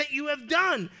is this that you have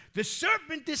done? The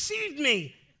serpent deceived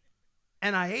me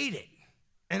and I ate it.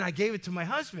 And I gave it to my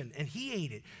husband, and he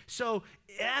ate it. So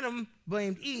Adam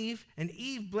blamed Eve, and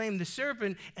Eve blamed the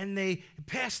serpent, and they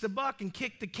passed the buck and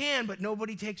kicked the can, but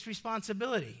nobody takes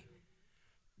responsibility.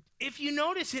 If you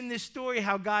notice in this story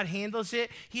how God handles it,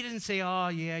 he doesn't say, oh,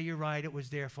 yeah, you're right, it was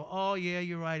their fault. Oh, yeah,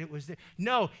 you're right, it was there.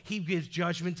 No, he gives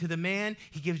judgment to the man.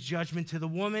 He gives judgment to the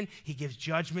woman. He gives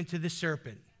judgment to the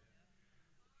serpent.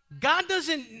 God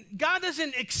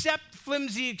doesn't accept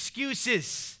flimsy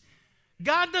excuses.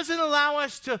 God doesn't allow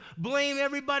us to blame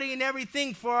everybody and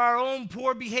everything for our own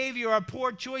poor behavior, our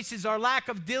poor choices, our lack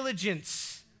of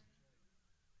diligence.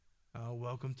 Oh,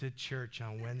 welcome to church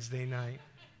on Wednesday night.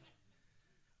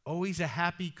 Always a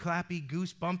happy, clappy,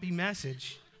 goosebumpy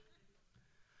message.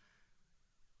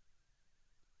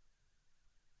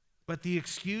 But the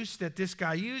excuse that this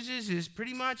guy uses is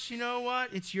pretty much, you know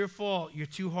what? It's your fault. You're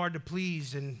too hard to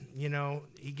please. And,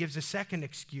 he gives a second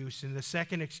excuse. And the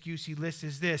second excuse he lists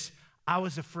is this: I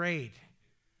was afraid.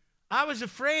 I was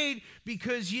afraid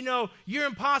because, you're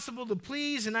impossible to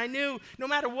please, and I knew no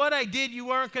matter what I did, you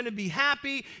weren't going to be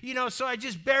happy, so I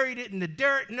just buried it in the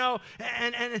dirt, and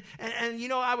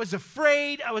I was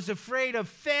afraid. I was afraid of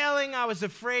failing. I was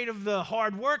afraid of the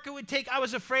hard work it would take. I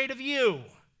was afraid of you.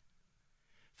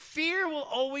 Fear will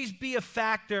always be a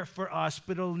factor for us,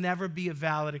 but it'll never be a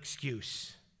valid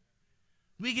excuse.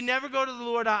 We can never go to the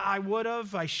Lord, I would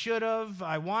have, I should have,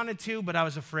 I wanted to, but I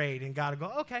was afraid, and God will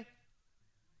go, okay.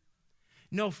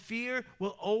 No, fear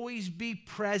will always be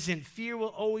present. Fear will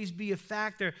always be a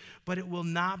factor, but it will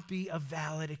not be a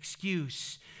valid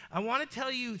excuse. I want to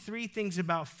tell you 3 things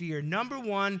about fear. Number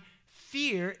 1,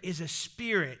 fear is a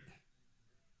spirit.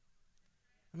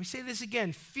 Let me say this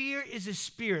again. Fear is a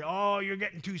spirit. Oh, you're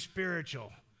getting too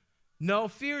spiritual. No,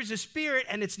 fear is a spirit,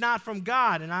 and it's not from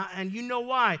God. And you know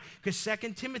why? Because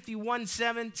 2 Timothy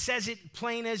 1:7 says it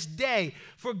plain as day.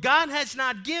 For God has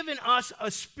not given us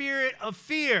a spirit of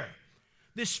fear.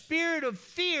 The spirit of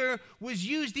fear was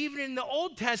used even in the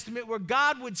Old Testament, where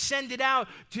God would send it out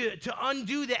to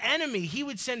undo the enemy. He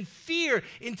would send fear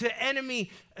into the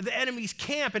enemy's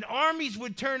camp, and armies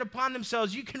would turn upon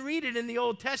themselves. You can read it in the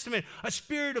Old Testament. A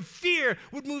spirit of fear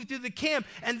would move through the camp,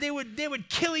 and they would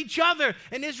kill each other,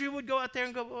 and Israel would go out there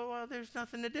and go, well, there's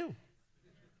nothing to do.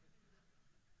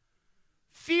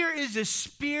 Fear is a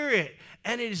spirit,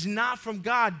 and it is not from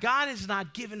God. God has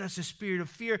not given us a spirit of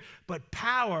fear, but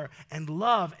power and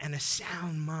love and a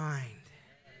sound mind.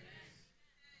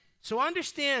 So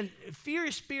understand, fear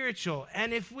is spiritual,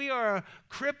 and if we are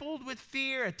crippled with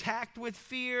fear, attacked with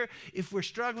fear, if we're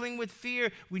struggling with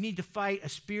fear, we need to fight a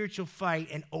spiritual fight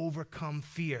and overcome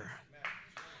fear.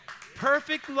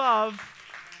 Perfect love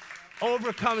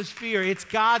overcomes fear. It's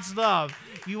God's love.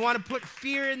 You want to put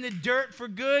fear in the dirt for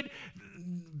good?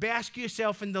 Bask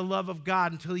yourself in the love of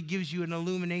God until he gives you an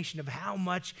illumination of how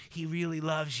much he really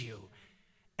loves you.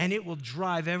 And it will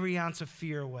drive every ounce of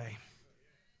fear away.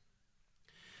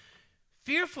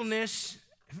 Fearfulness,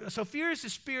 so fear is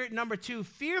the spirit. Number 2,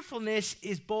 fearfulness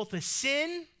is both a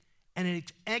sin and an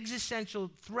existential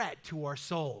threat to our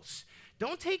souls.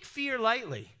 Don't take fear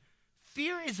lightly.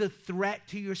 Fear is a threat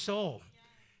to your soul.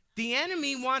 The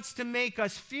enemy wants to make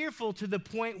us fearful to the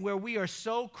point where we are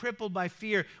so crippled by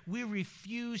fear, we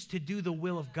refuse to do the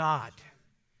will of God.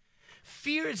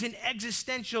 Fear is an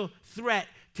existential threat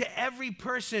to every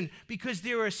person because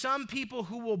there are some people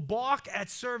who will balk at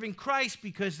serving Christ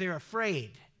because they're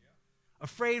afraid.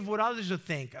 Afraid of what others will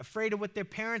think, afraid of what their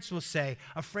parents will say,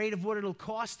 afraid of what it'll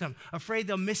cost them, afraid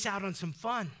they'll miss out on some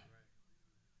fun.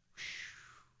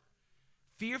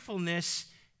 Fearfulness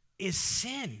is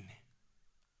sin.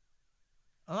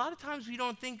 A lot of times we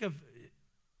don't think of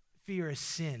fear as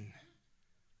sin,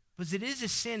 but it is a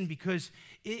sin because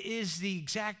it is the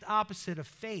exact opposite of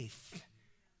faith.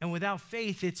 And without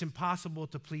faith, it's impossible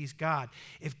to please God.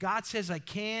 If God says I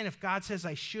can, if God says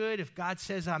I should, if God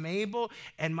says I'm able,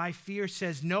 and my fear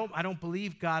says, nope, I don't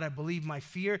believe God, I believe my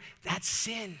fear, that's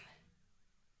sin.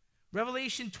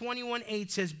 Revelation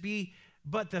 21:8 says,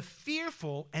 But the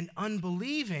fearful and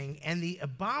unbelieving and the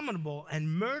abominable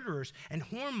and murderers and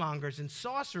whoremongers and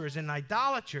sorcerers and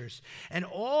idolaters and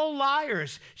all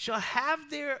liars shall have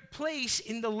their place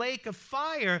in the lake of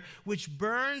fire, which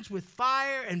burns with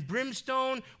fire and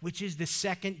brimstone, which is the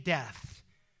second death.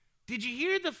 Did you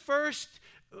hear the first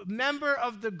member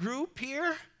of the group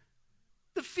here?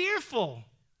 The fearful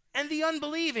and the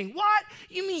unbelieving. What?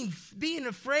 You mean being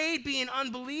afraid, being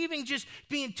unbelieving, just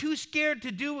being too scared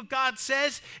to do what God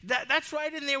says? That's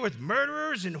right in there with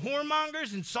murderers and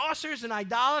whoremongers and sorcerers and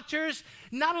idolaters.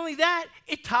 Not only that,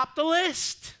 it topped the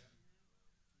list.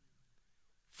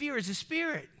 Fear is a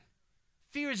spirit.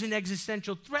 Fear is an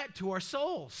existential threat to our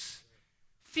souls.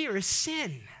 Fear is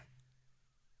sin.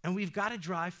 And we've got to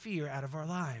drive fear out of our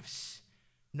lives.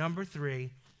 Number 3,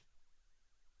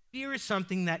 fear is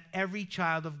something that every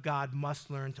child of God must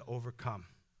learn to overcome.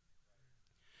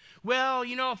 Well,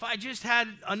 if I just had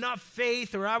enough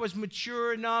faith, or I was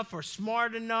mature enough, or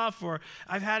smart enough, or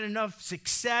I've had enough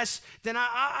success, then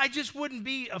I just wouldn't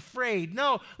be afraid.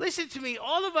 No, listen to me.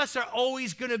 All of us are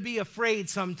always going to be afraid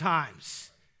sometimes.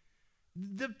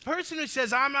 The person who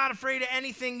says, I'm not afraid of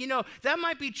anything, that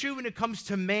might be true when it comes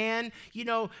to man,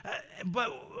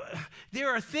 but there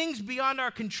are things beyond our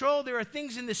control. There are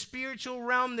things in the spiritual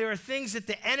realm. There are things that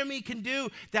the enemy can do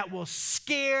that will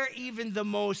scare even the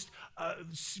most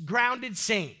grounded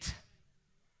saint.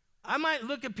 I might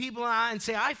look at people and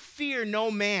say, I fear no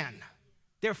man.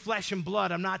 They're flesh and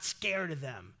blood. I'm not scared of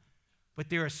them. but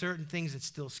there are certain things that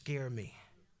still scare me.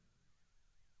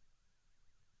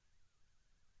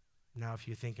 Now, if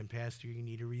you're thinking, Pastor, you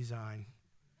need to resign.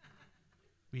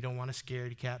 We don't want a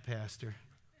scaredy cat pastor.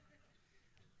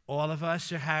 All of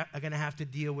us are going to have to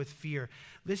deal with fear.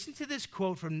 Listen to this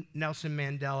quote from Nelson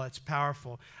Mandela. It's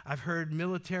powerful. I've heard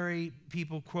military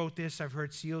people quote this. I've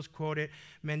heard SEALs quote it.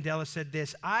 Mandela said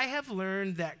this: "I have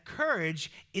learned that courage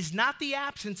is not the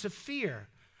absence of fear,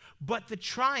 but the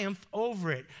triumph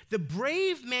over it. The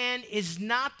brave man is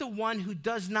not the one who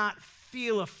does not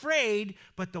feel afraid,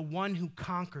 but the one who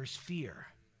conquers fear."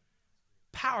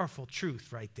 Powerful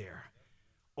truth right there.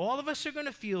 All of us are going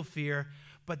to feel fear,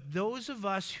 but those of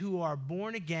us who are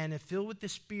born again and filled with the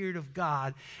Spirit of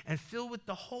God and filled with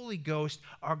the Holy Ghost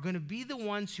are going to be the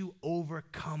ones who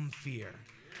overcome fear.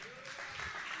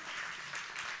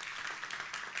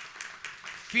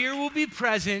 Fear will be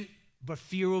present, but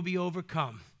fear will be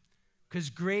overcome, because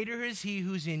greater is he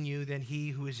who's in you than he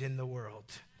who is in the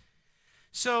world.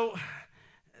 So,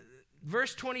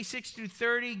 verse 26 through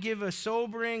 30 give a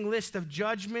sobering list of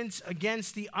judgments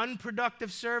against the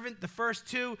unproductive servant. The first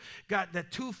two got the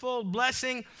twofold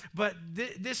blessing, but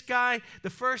this guy, the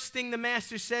first thing the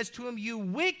master says to him: "You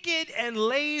wicked and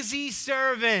lazy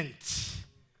servant."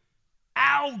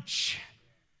 Ouch!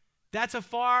 That's a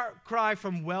far cry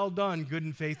from "well done, good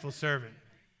and faithful servant."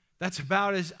 That's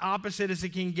about as opposite as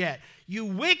it can get. "You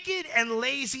wicked and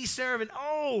lazy servant."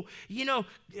 Oh,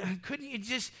 couldn't you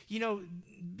just,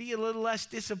 be a little less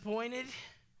disappointed?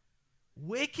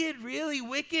 Wicked? Really?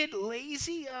 Wicked?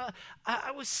 Lazy?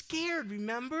 I was scared,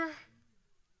 remember?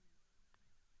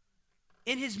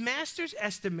 In his master's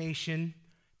estimation,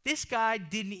 this guy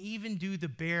didn't even do the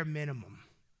bare minimum.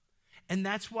 And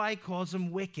that's why he calls him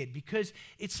wicked, because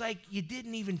it's like you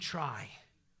didn't even try.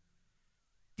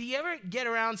 Do you ever get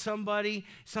around somebody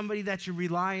that you're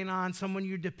relying on, someone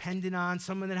you're dependent on,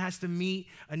 someone that has to meet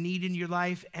a need in your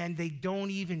life, and they don't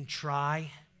even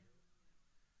try?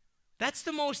 That's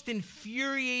the most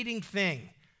infuriating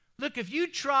thing. Look, if you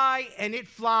try and it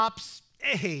flops,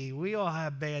 hey, we all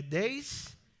have bad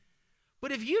days.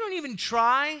 But if you don't even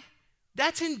try,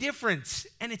 that's indifference,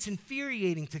 and it's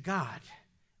infuriating to God.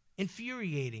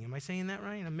 Infuriating. Am I saying that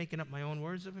right? I'm making up my own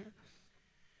words up here.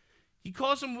 He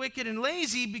calls them wicked and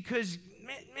lazy because,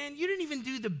 man, you didn't even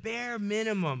do the bare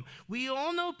minimum. We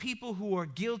all know people who are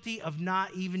guilty of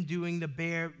not even doing the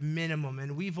bare minimum,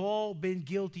 and we've all been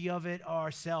guilty of it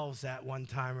ourselves at one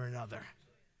time or another.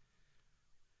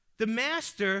 The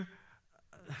master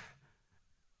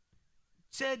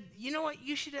said, "You know what?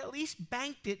 You should at least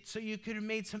banked it so you could have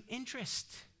made some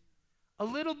interest. A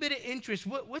little bit of interest."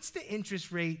 What's the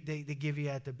interest rate they give you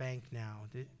at the bank now?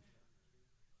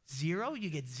 Zero? You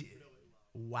get zero.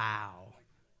 Wow.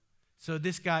 So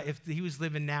this guy, if he was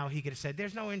living now, he could have said,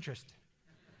 "There's no interest."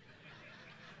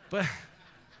 But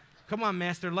come on,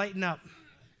 master, lighten up.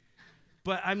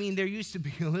 But I mean, there used to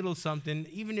be a little something,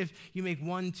 even if you make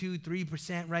 1%, 2%,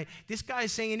 3%, right? This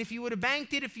guy's saying, if you would have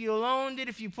banked it, if you loaned it,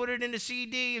 if you put it in a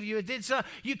CD, if you did so,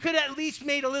 you could have at least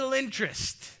made a little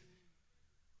interest.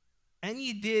 And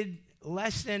you did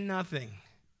less than nothing.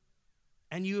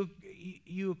 And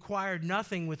you acquired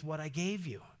nothing with what I gave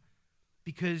you,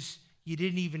 because you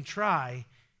didn't even try,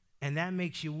 and that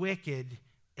makes you wicked,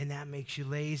 and that makes you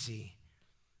lazy.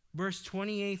 Verse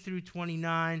 28 through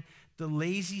 29, the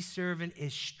lazy servant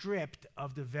is stripped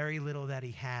of the very little that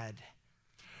he had.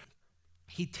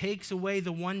 He takes away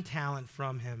the 1 talent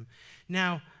from him.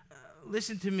 Now,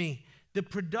 listen to me. The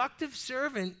productive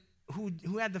servant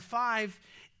who had the 5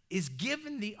 is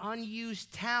given the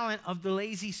unused talent of the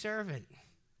lazy servant.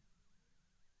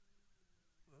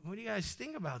 What do you guys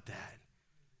think about that?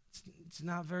 It's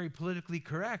not very politically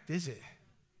correct, is it?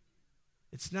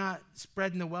 It's not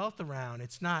spreading the wealth around.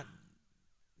 It's not,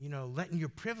 letting your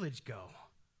privilege go.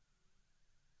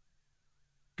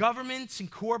 Governments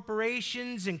and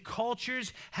corporations and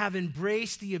cultures have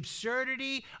embraced the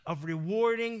absurdity of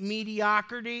rewarding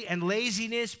mediocrity and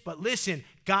laziness, but listen,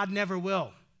 God never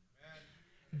will.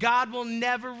 God will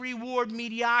never reward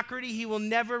mediocrity. He will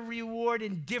never reward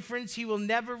indifference. He will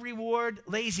never reward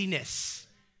laziness.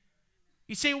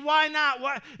 You say, why not?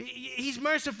 Why? He's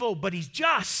merciful, but he's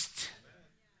just.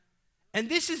 And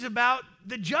this is about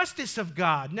the justice of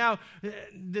God. Now,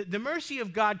 the mercy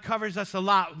of God covers us a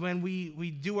lot when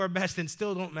we do our best and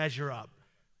still don't measure up.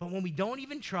 But when we don't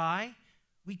even try,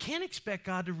 we can't expect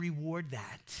God to reward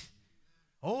that.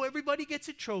 Oh, everybody gets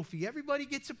a trophy. Everybody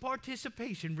gets a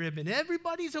participation ribbon.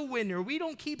 Everybody's a winner. We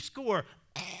don't keep score.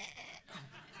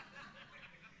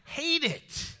 Hate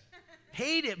it.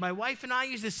 Hate it. My wife and I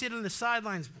used to sit on the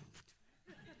sidelines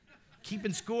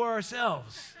keeping score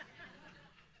ourselves.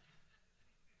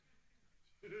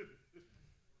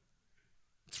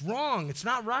 It's wrong. It's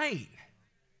not right.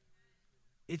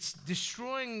 It's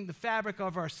destroying the fabric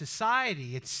of our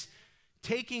society. It's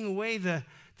taking away the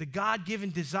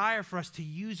God-given desire for us to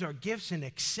use our gifts and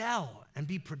excel and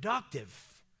be productive.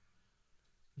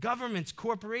 Governments,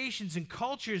 corporations, and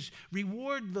cultures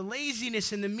reward the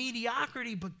laziness and the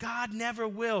mediocrity, but God never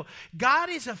will.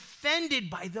 God is offended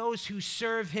by those who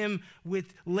serve him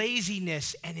with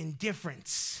laziness and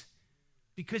indifference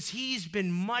because he's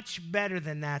been much better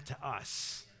than that to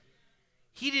us.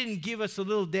 He didn't give us a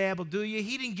little dabble, do you?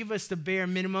 He didn't give us the bare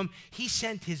minimum. He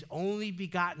sent his only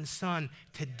begotten son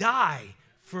to die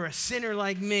for a sinner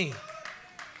like me.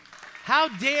 How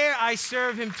dare I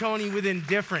serve him, Tony, with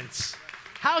indifference?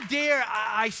 How dare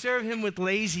I serve him with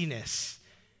laziness?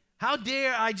 How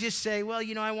dare I just say, well,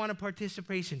 I want a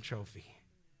participation trophy.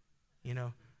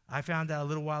 I found out a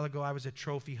little while ago I was a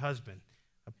trophy husband,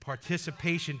 a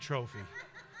participation trophy.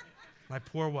 My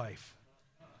poor wife.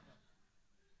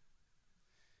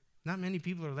 Not many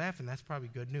people are laughing. That's probably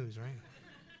good news, right?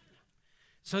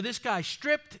 So this guy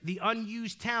stripped the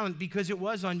unused talent because it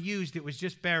was unused. It was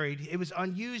just buried. It was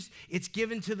unused. It's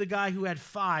given to the guy who had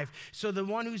 5. So the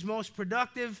one who's most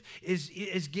productive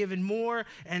is given more.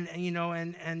 And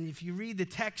if you read the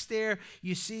text there,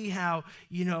 you see how,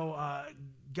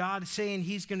 God is saying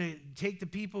he's going to take the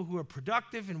people who are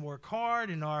productive and work hard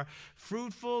and are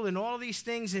fruitful and all these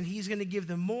things, and he's going to give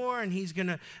them more, and he's going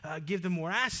to give them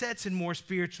more assets and more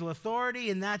spiritual authority,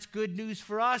 and that's good news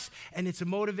for us, and it's a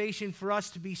motivation for us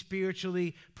to be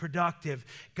spiritually productive.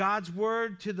 God's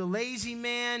word to the lazy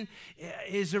man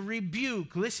is a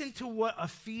rebuke. Listen to what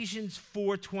Ephesians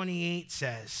 4:28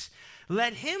 says.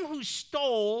 Let him who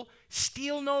stole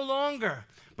steal no longer,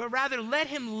 but rather let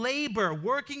him labor,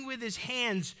 working with his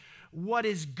hands what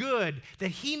is good, that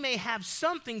he may have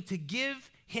something to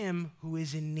give him who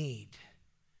is in need.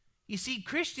 You see,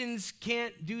 Christians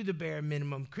can't do the bare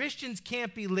minimum. Christians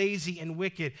can't be lazy and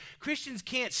wicked. Christians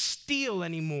can't steal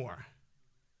anymore.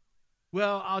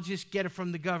 Well, I'll just get it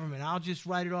from the government. I'll just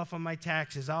write it off on my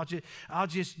taxes. I'll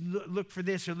just look for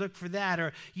this or look for that.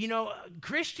 Or,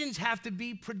 Christians have to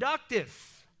be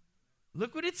productive.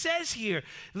 Look what it says here.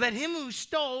 Let him who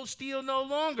stole steal no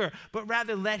longer, but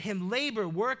rather let him labor,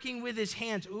 working with his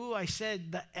hands. Ooh, I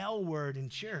said the L word in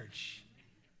church.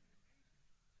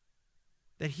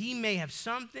 That he may have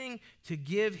something to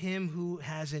give him who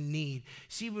has a need.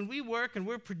 See, when we work and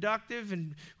we're productive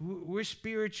and we're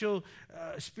spiritually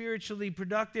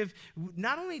productive,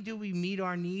 not only do we meet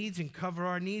our needs and cover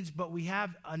our needs, but we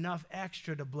have enough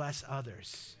extra to bless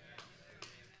others.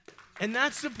 And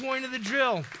that's the point of the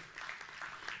drill.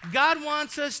 God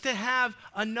wants us to have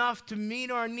enough to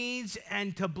meet our needs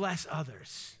and to bless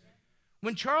others.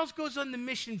 When Charles goes on the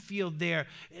mission field there,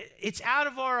 it's out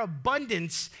of our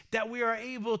abundance that we are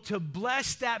able to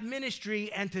bless that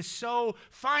ministry and to sow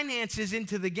finances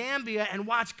into the Gambia and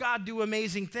watch God do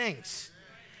amazing things.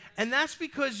 And that's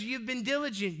because you've been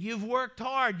diligent, you've worked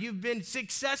hard, you've been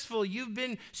successful, you've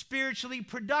been spiritually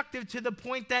productive to the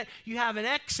point that you have an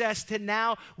excess to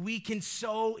now we can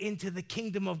sow into the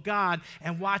kingdom of God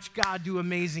and watch God do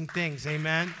amazing things.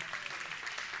 Amen?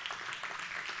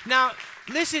 Now,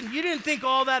 listen, you didn't think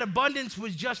all that abundance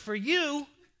was just for you.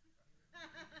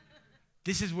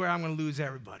 This is where I'm going to lose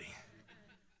everybody.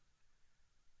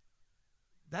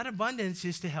 That abundance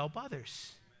is to help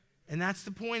others. And that's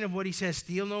the point of what he says.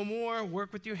 Steal no more,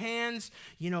 work with your hands,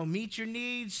 meet your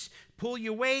needs, pull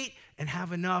your weight, and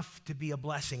have enough to be a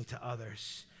blessing to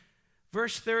others.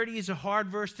 Verse 30 is a hard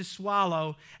verse to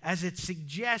swallow as it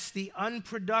suggests the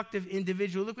unproductive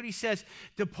individual. Look what he says.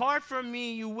 Depart from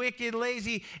me, you wicked,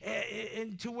 lazy,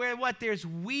 to where what? There's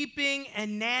weeping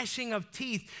and gnashing of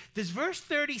teeth. Does verse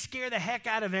 30 scare the heck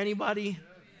out of anybody?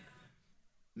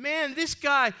 Man, this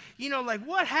guy,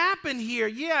 what happened here?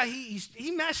 Yeah,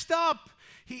 he messed up.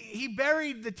 He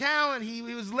buried the talent. He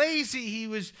was lazy. He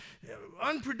was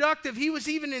unproductive. He was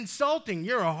even insulting.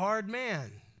 You're a hard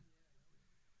man.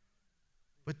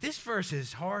 But this verse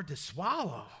is hard to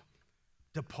swallow.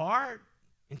 Depart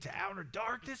into outer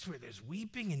darkness where there's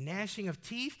weeping and gnashing of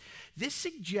teeth. This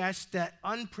suggests that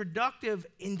unproductive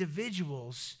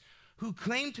individuals who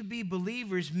claim to be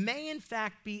believers may in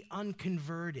fact be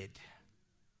unconverted.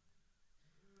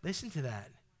 Listen to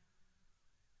that.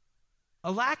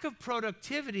 A lack of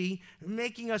productivity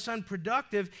making us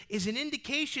unproductive is an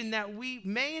indication that we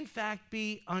may in fact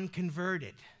be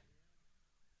unconverted.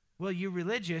 Well, you're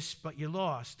religious, but you're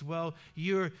lost. Well,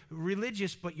 you're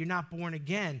religious, but you're not born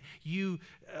again. You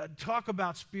talk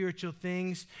about spiritual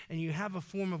things, and you have a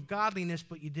form of godliness,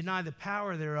 but you deny the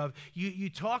power thereof.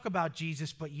 You talk about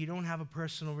Jesus, but you don't have a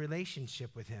personal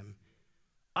relationship with him.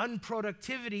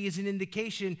 Unproductivity is an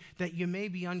indication that you may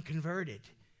be unconverted.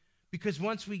 Because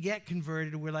once we get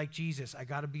converted, we're like Jesus. I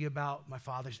got to be about my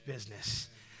Father's business.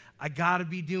 I got to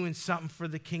be doing something for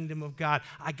the kingdom of God.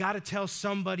 I got to tell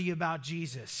somebody about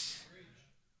Jesus.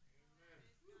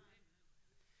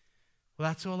 Well,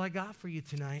 that's all I got for you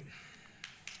tonight.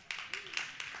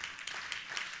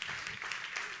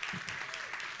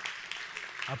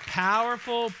 A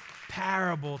powerful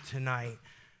parable tonight,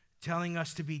 telling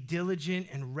us to be diligent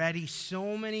and ready.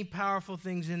 So many powerful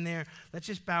things in there. Let's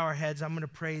just bow our heads. I'm going to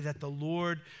pray that the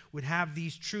Lord would have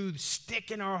these truths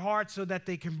stick in our hearts so that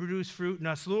they can produce fruit in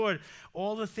us. Lord,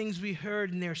 all the things we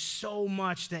heard, and there's so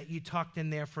much that you tucked in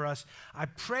there for us. I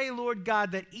pray, Lord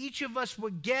God, that each of us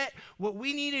would get what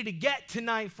we needed to get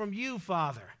tonight from you,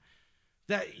 Father.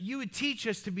 That you would teach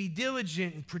us to be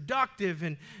diligent and productive,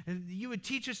 and you would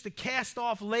teach us to cast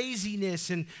off laziness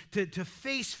and to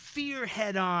face fear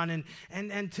head on,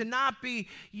 and to not be,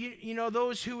 you know,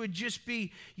 those who would just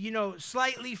be, you know,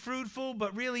 slightly fruitful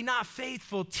but really not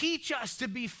faithful. Teach us to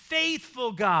be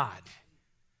faithful, God,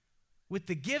 with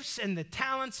the gifts and the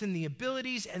talents and the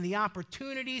abilities and the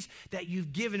opportunities that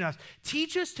you've given us.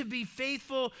 Teach us to be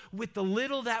faithful with the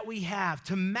little that we have,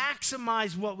 to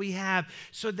maximize what we have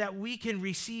so that we can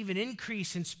receive an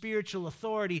increase in spiritual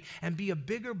authority and be a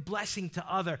bigger blessing to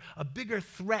others, a bigger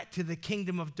threat to the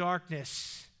kingdom of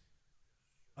darkness,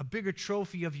 a bigger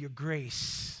trophy of your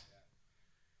grace.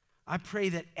 I pray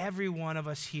that every one of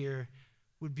us here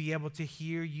would be able to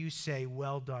hear you say,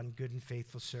 "Well done, good and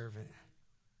faithful servant."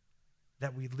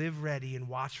 That we live ready and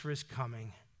watch for his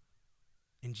coming.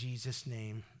 In Jesus'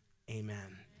 name,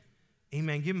 amen.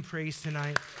 Amen. Give him praise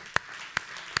tonight.